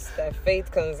that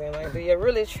faith comes in. Like, do you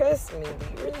really trust me? Do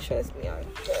you really trust me? I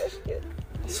trust you.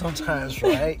 Sometimes,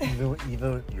 right?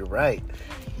 Even you're right.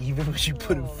 Even when you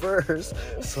put Him first,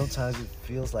 sometimes it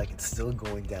feels like it's still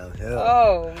going downhill.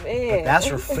 Oh man! But that's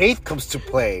where faith comes to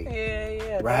play.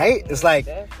 Yeah. Right? It's like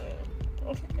definitely.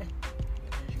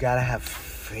 You gotta have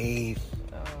faith.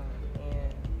 Oh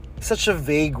man! Such a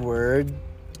vague word.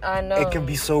 I know. It can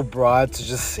be so broad to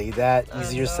just say that.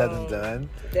 Easier said than done.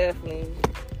 Definitely.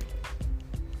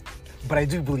 But I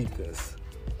do believe this.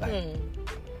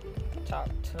 Talk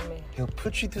to me. He'll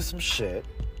put you through some shit.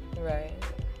 Right.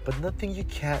 But nothing you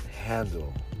can't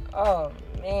handle. Oh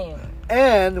man.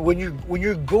 And when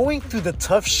you're going through the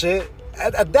tough shit,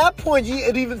 at that point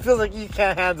it even feels like you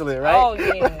can't handle it, right? Oh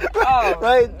yeah. Oh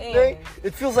right? Man.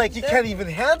 It feels like you can't even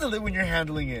handle it when you're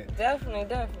handling it. Definitely.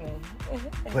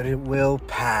 But it will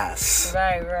pass.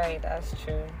 Right. That's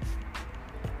true.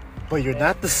 But you're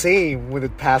not the same when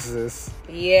it passes.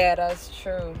 Yeah, that's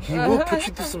true. He will put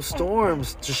you through some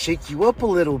storms to shake you up a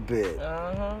little bit.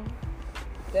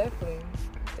 Definitely.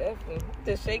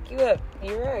 To shake you up.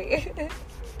 You're right.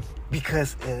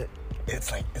 Because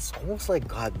it's almost like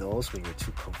God knows when you're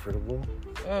too comfortable.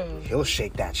 He'll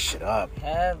shake that shit up.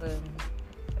 Heaven.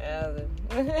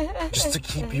 Just to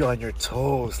keep you on your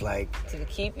toes, like. To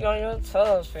keep you on your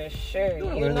toes, for sure.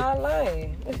 You're not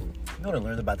lying. You know what I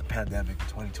learned about the pandemic in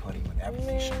 2020 when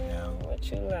everything shut down? What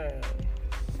you learned?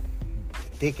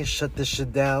 They can shut this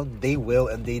shit down. They will,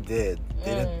 and they did.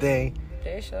 Didn't they?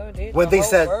 They sure did. When they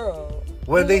said, world.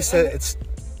 When they said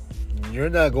you're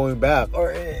not going back,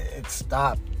 or it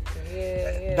stopped.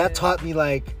 Yeah. That taught me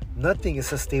like nothing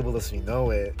is as stable as we know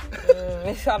it.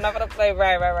 I'm not gonna play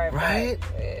right. Right?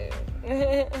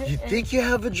 Yeah. You think you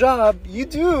have a job, you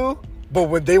do. But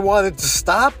when they want it to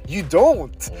stop, you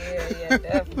don't. Yeah,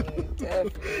 definitely.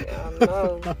 I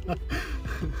know.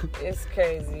 It's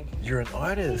crazy. You're an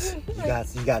artist.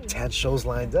 You got 10 shows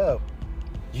lined up.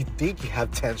 You think you have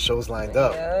 10 shows lined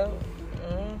up. Yeah.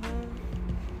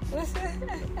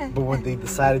 But when they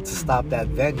decided to stop that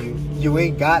venue, you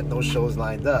ain't got no shows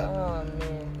lined up. Oh,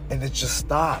 man. And it just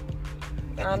stopped.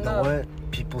 And I you know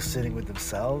what? People sitting with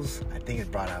themselves, I think it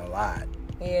brought out a lot.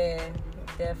 Yeah.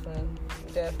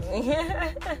 Definitely.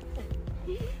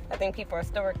 I think people are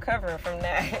still recovering from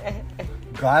that.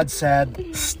 God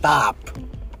said, stop.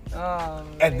 Oh,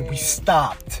 man. And we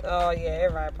stopped. Oh, yeah,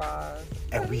 everybody paused.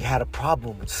 And we had a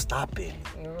problem with stopping.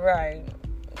 Right.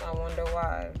 I wonder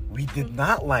why. We did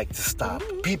not like to stop.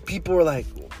 People were like,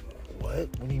 what?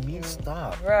 What do you mean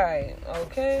stop? Right.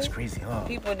 Okay. It's crazy, huh?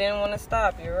 People didn't want to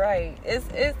stop. You're right. It's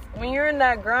when you're in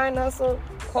that grind hustle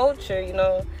culture, you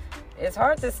know, it's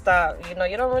hard to stop. You know,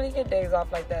 you don't really get days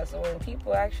off like that. So when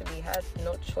people actually had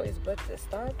no choice but to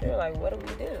stop, they're like, what do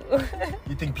we do?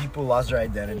 You think people lost their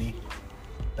identity?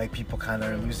 Like people kind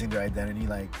of are losing their identity,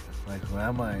 like who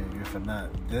am I if I'm not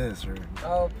this or?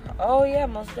 Oh yeah,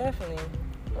 most definitely.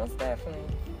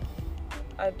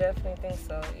 I definitely think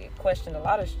so. You question a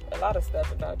lot of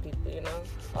stuff about people, you know.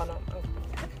 Oh no,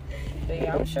 but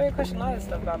yeah, I'm sure you question a lot of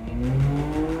stuff about people.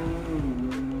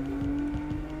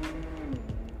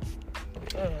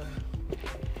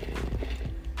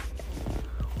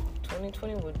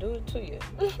 2020 will do it to you.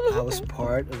 I was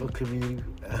part of a community.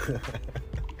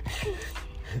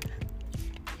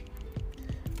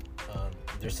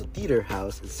 There's a theater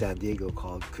house in San Diego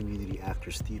called Community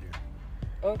Actors Theater.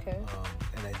 Okay.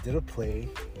 And I did a play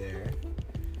there,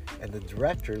 and the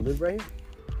director lived right here.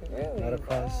 Really? Right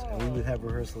across, Wow. and we would have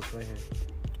rehearsals right here.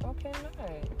 Okay,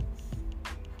 nice.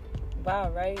 Wow,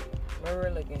 right? Where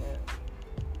we're looking at.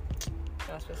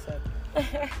 That's what's up.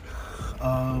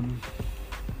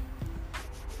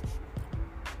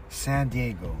 San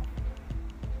Diego.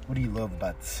 What do you love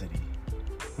about the city?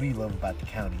 What do you love about the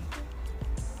county?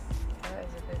 That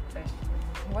is a good question.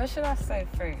 What should I say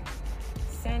first?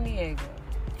 San Diego.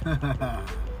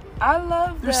 I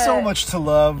love that. There's so much to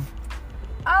love.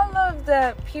 I love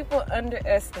that people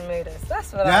underestimate us.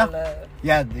 That's what I love.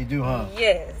 Yeah, they do, huh?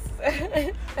 Yes.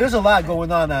 There's a lot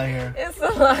going on out here. It's a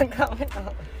lot going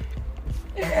on.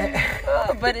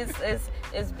 But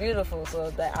it's beautiful,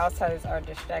 so the outsiders are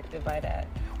distracted by that.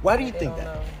 Why do you think that?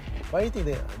 Know. Why do you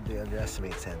think they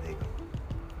underestimate San Diego?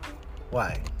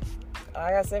 Why?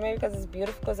 Like I said, maybe because it's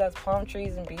beautiful, because it has palm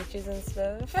trees and beaches and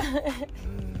stuff.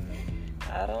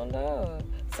 I don't know.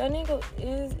 San Diego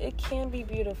it can be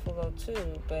beautiful though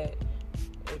too, but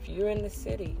if you're in the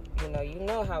city, you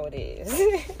know how it is.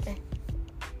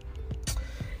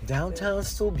 Downtown's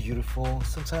still beautiful.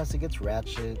 Sometimes it gets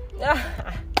ratchet.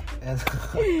 And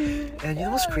you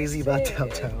know what's crazy about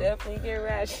downtown? It definitely get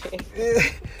ratchet.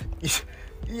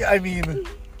 Yeah, I mean,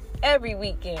 every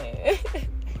weekend.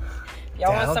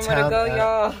 Y'all want somewhere to go,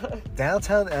 y'all?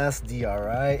 Downtown SD,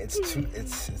 alright?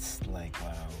 It's like,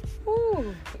 wow.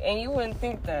 Ooh, and you wouldn't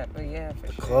think that, but yeah, for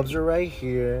the sure. clubs are right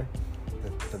here.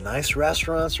 The nice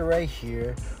restaurants are right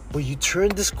here. But you turn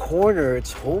this corner,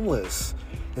 it's homeless.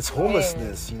 It's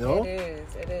homelessness, you know? It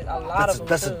is. A lot of them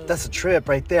too. That's a trip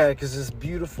right there, because it's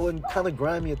beautiful and kind of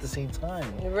grimy at the same time.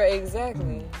 Right,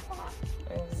 exactly.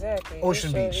 Exactly.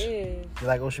 Ocean Beach. Is. You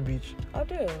like Ocean Beach? I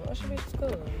do. Ocean Beach is cool.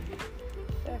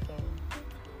 Definitely.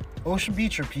 Ocean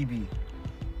Beach or PB?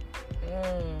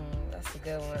 That's a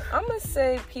good one. I'm going to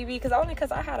say PB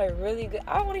because I had a really good...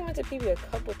 I only went to PB a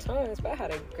couple times, but I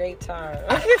had a great time.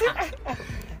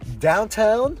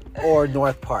 Downtown or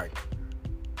North Park?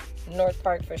 North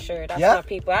Park for sure. That's my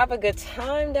people. I have a good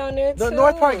time down there too.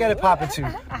 North Park got it popping too.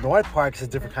 North Park is a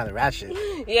different kind of ratchet.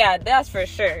 Yeah, that's for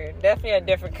sure. Definitely a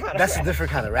different kind of That's ratchet. a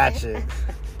different kind of ratchet.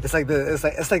 It's like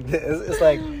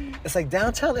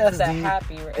downtown SD. It's a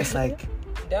happy ratchet. It's like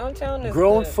downtown is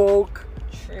grown good. folk,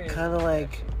 True. kind of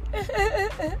like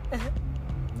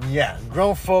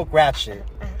grown folk ratchet.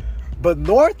 But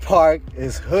North Park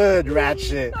is hood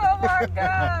ratchet. Oh my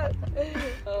god.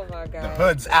 Oh my god. The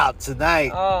hood's out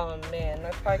tonight. Oh man,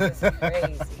 North Park is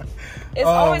crazy. It's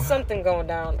always something going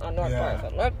down on North Park. So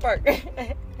North Park.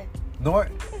 A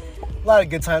lot of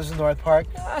good times in North Park.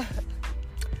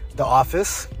 The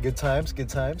Office, good times.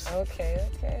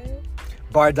 Okay.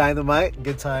 Bar Dynamite,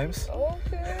 good times.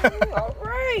 Okay, all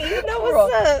right. You know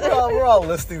what's up. We're all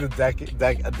listening to a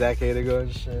decade ago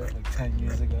and shit, like 10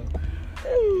 years ago.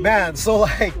 Man, so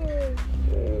like...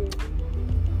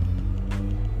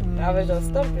 I was just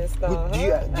stumping stuff.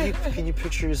 Can you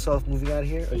picture yourself moving out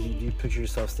here, or do you picture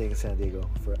yourself staying in San Diego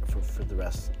for the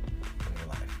rest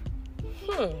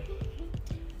of your life?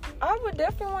 I would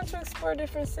definitely want to explore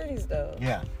different cities, though.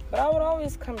 Yeah. But I would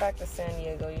always come back to San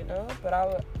Diego, you know? But I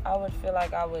would feel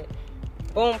like I would,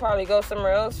 probably go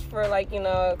somewhere else for, like,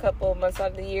 a couple of months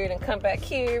out of the year and then come back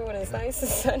here when it's nice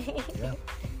and sunny. Yeah.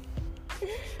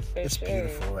 It's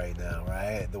beautiful right now,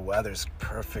 right? The weather's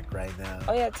perfect right now.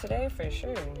 Oh, yeah, today for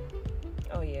sure.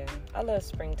 Oh, yeah. I love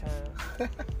springtime.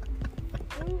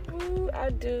 Ooh, I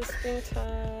do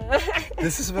springtime.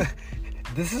 This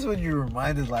this is when you're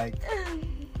reminded, like,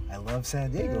 I love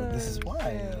San Diego. This is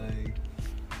why. Like,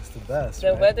 it's the best.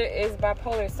 The right? weather is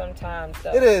bipolar sometimes,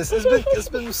 though. It is. It's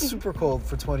been super cold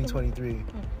for 2023.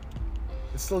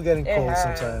 It's still getting cold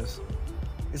sometimes.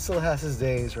 It still has its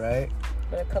days, right?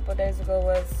 But a couple days ago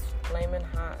was flaming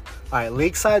hot. All right,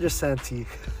 Lakeside or Santee?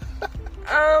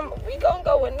 We gonna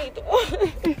go with neither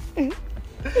one.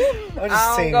 I'm just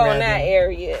I saying don't go random. in that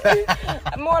area.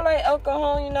 More like El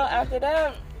Cajon, you know. After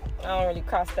that, I don't really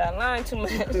cross that line too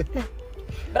much.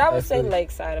 But I would say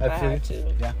Lakeside if I had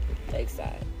to. Yeah.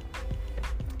 Lakeside.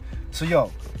 So,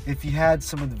 yo, if you had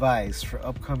some advice for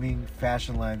upcoming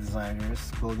fashion line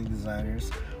designers, clothing designers,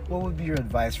 what would be your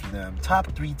advice for them? Top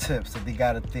 3 tips that they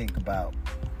got to think about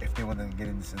if they want to get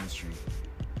in this industry.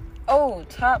 Oh,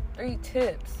 top 3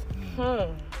 tips.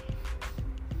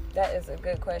 That is a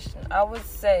good question. I would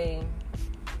say,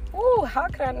 how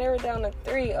can I narrow it down to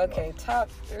 3? Okay, top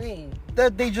 3.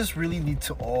 That they just really need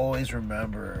to always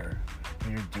remember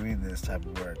when you're doing this type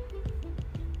of work.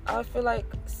 I feel like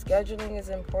scheduling is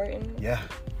important. Yeah.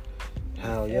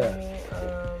 Hell You feel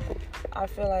yeah. me? I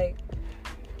feel like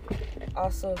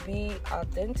also be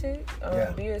authentic.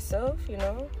 Be yourself, you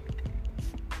know.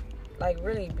 Like,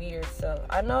 really be yourself.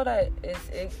 I know that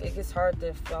it gets hard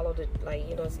to follow the, like,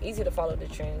 you know, it's easy to follow the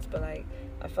trends, but, like,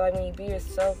 I feel like when you be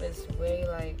yourself, it's way,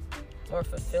 like, more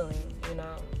fulfilling, you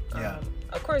know. Yeah.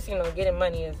 Of course, you know, getting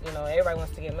money is, you know, everybody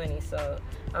wants to get money, so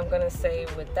I'm going to say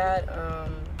with that,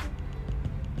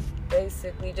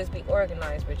 basically just be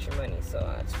organized with your money. So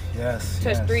I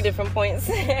touched 3 different points.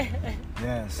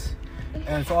 Yes.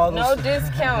 And for all those... No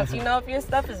discounts. You know, if your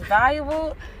stuff is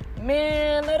valuable,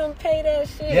 man, let them pay that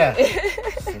shit. Yeah.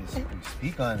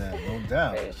 Speak on that, no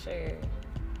doubt. For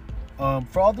sure.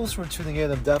 For all those who are tuning in,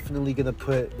 I'm definitely gonna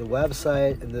put the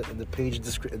website in the page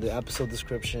in the episode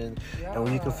description, and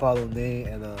where you can follow Naaee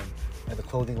and the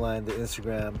clothing line, the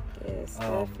Instagram. Yes,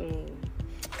 definitely.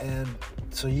 And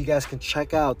so you guys can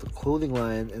check out the clothing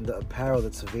line and the apparel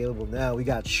that's available now. We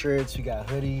got shirts, we got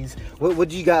hoodies. What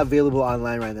do you got available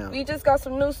online right now? We just got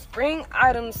some new spring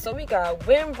items. So we got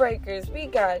windbreakers, we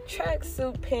got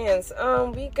tracksuit pants,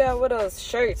 we got what else?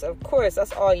 Shirts, of course.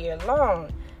 That's all year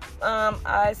long.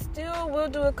 I still will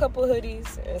do a couple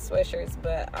hoodies and sweatshirts,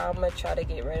 but I'm gonna try to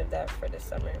get rid of that for the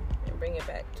summer and bring it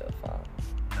back to fall.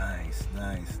 Nice.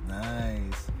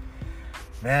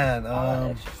 Man, all that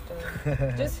extra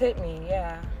stuff. Just hit me,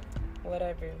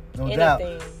 whatever. No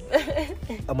Anything.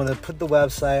 doubt. I'm gonna put the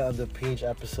website on the page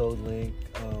episode link,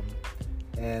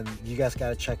 and you guys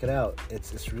gotta check it out.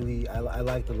 It's really I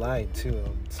like the line too.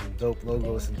 Some dope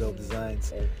logos and dope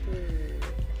designs.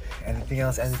 Anything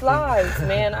else? Slides,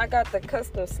 man. I got the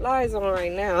custom slides on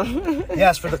right now.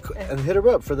 Yes, and hit her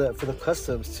up for the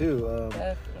customs too.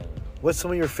 Definitely. What's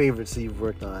some of your favorites that you've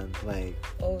worked on? Like,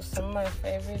 some of my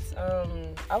favorites.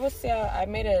 I would say I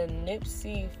made a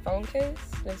Nipsey phone case.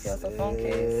 Nipsey phone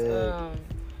case.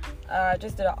 I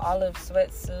just did an olive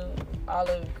sweatsuit,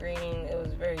 olive green. It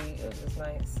was just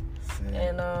nice. sick.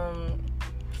 And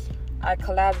I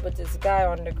collabed with this guy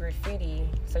on the graffiti.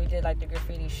 So he did like the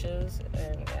graffiti shoes,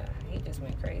 and he just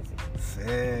went crazy.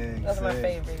 Sick. Those are my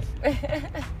favorite.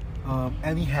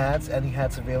 Any hats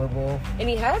available?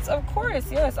 Any hats? Of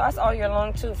course, yes. That's all year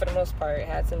long too, for the most part.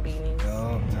 Hats and beanies.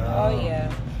 Oh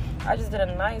yeah. I just did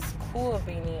a nice, cool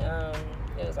beanie.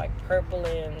 It was like purple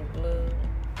and blue. It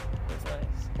was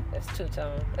nice. It's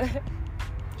two-tone.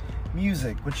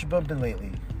 Music. What you bumping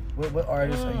lately? What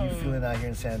artists are you feeling out here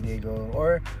in San Diego,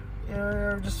 or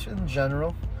just in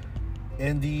general?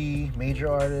 Indie, major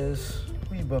artists.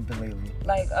 Who you bumping lately?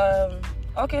 Like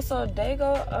okay, so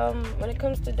Dago, when it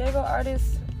comes to Dago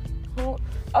artists, the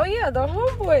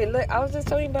homeboy. Like, I was just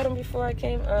telling you about him before I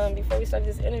came, before we started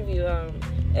this interview.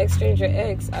 X Stranger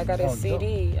X, I got his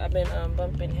CD. Dope. I've been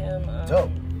bumping him. Dope.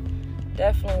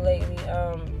 Definitely lately.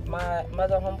 My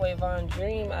mother homeboy Von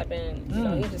Dream, I've been,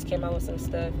 he just came out with some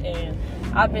stuff, and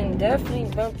I've been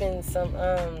definitely bumping some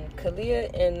Kalia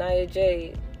and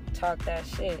Naaee talking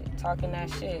that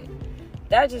shit.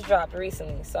 That just dropped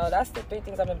recently, so that's the 3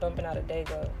 things I've been bumping out of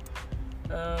Dago.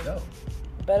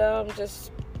 But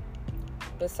just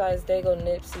besides Dago,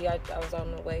 Nipsey, I was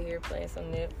on the way here playing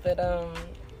some Nip. But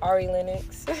Ari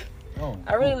Lennox.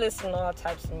 I really listen to all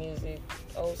types of music,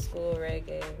 old school,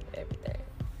 reggae, everything.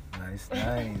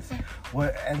 Nice.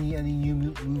 What any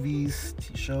new movies,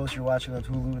 shows you're watching on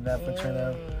Hulu and Netflix right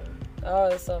now? Oh,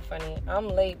 it's so funny. I'm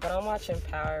late, but I'm watching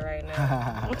Power right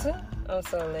now. I'm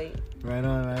so late. Right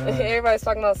on. Everybody's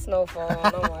talking about Snowfall,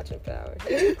 and I'm watching Power.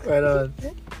 Right on.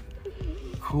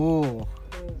 Cool.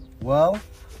 Well,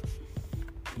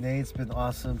 Naaee, it's been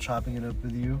awesome chopping it up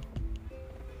with you.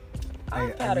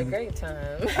 I've had a great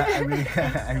time.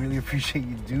 I really appreciate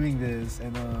you doing this,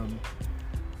 and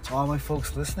to all my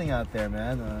folks listening out there,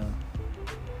 man.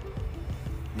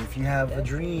 If you have a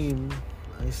dream,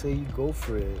 I say you go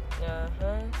for it.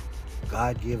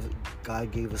 God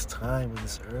gave us time on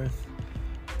this earth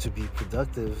to be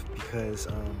productive because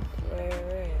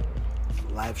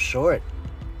life's short.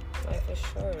 Life is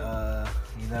short.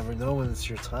 You never know when it's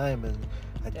your time, and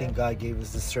I think God gave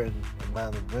us this certain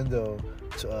amount of window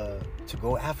to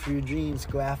go after your dreams,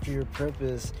 go after your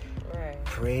purpose. Right.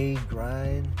 Pray,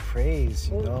 grind, praise.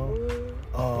 You know,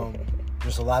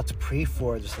 there's a lot to pray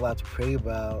for. There's a lot to pray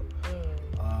about.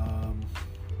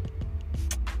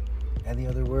 Any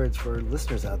other words for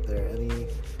listeners out there?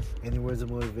 Any words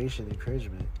of motivation,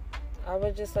 encouragement? I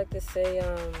would just like to say,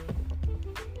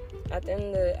 at the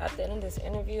end of this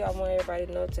interview, I want everybody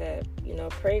to know that, you know,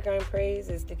 pray, grind, praise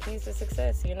is the keys to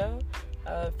success. You know,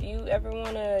 if you ever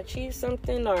want to achieve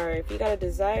something, or if you got a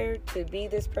desire to be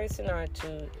this person, or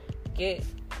to get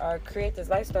or create this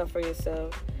lifestyle for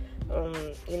yourself,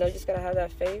 you know, you just gotta have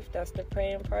that faith. That's the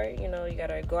praying part. You know, you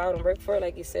gotta go out and work for it,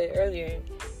 like you said earlier.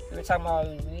 We were talking about,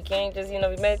 you can't just, you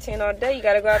know, be meditating all day. You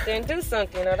gotta go out there and do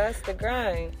something. You know, that's the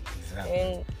grind.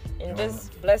 Exactly. And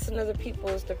just blessing other people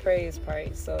is the praise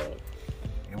part. So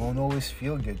it won't always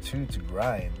feel good too to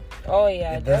grind. Oh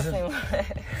yeah, definitely.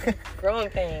 Growing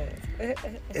pains.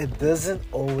 It doesn't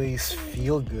always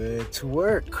feel good to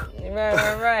work.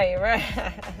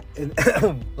 Right.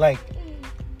 And, like,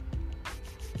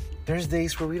 there's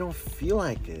days where we don't feel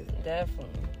like it. Definitely.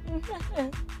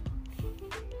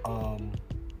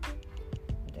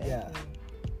 Yeah,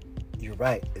 you're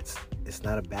right. It's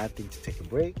not a bad thing to take a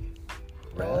break,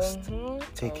 rest,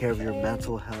 take care of your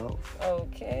mental health,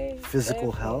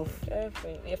 physical health.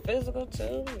 Definitely. Yeah, physical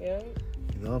too. Yeah.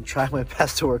 You know, I'm trying my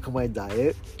best to work on my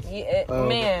diet. Yeah,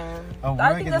 man.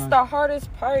 I think that's the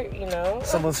hardest part. You know.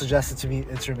 Someone suggested to me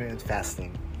intermittent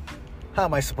fasting. How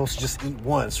am I supposed to just eat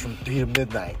once from 3 to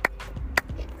midnight?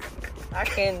 I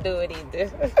can't do it either.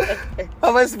 How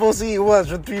am I supposed to eat once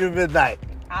from 3 to midnight?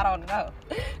 I don't know.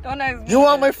 Don't ask me. You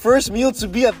want my first meal to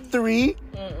be at 3?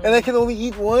 And I can only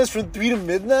eat once from 3 to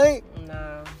midnight?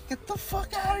 No. Get the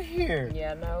fuck out of here.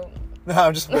 Yeah, no. No,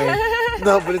 I'm just playing.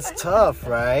 No, but it's tough,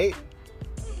 right?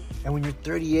 And when you're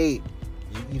 38,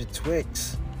 you eat a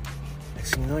Twix.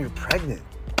 Next thing you know, you're pregnant.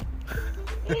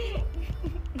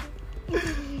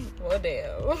 Well,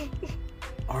 damn.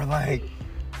 Or like,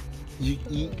 you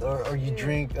eat or you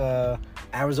drink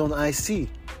Arizona iced tea.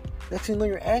 Next thing you know,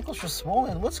 your ankles are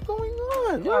swollen. What's going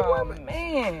on? Oh,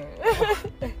 man.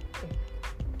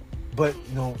 But,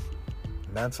 you know,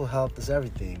 mental health is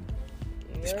everything.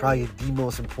 Yeah. It's probably the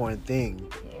most important thing.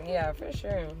 Yeah, for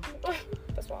sure.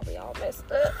 That's why we all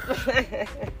messed up.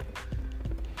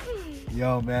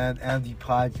 Yo, man, Andy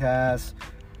Podcast.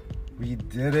 We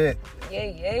did it. Yeah.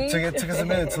 It took us a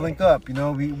minute to link up. You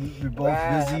know, we're both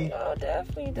busy. Oh,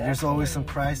 definitely. There's always some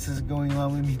crisis going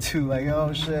on with me too. Like,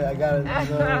 oh shit, I gotta.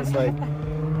 You know, it's like,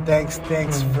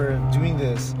 thanks for doing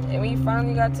this. And we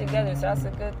finally got together, so that's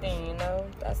a good thing. You know,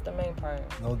 that's the main part.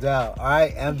 No doubt. All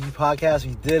right, MD Podcast,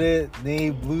 we did it.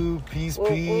 Naeee, BLueee, peace.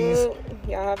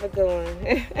 Y'all have a good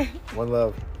one. One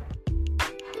love.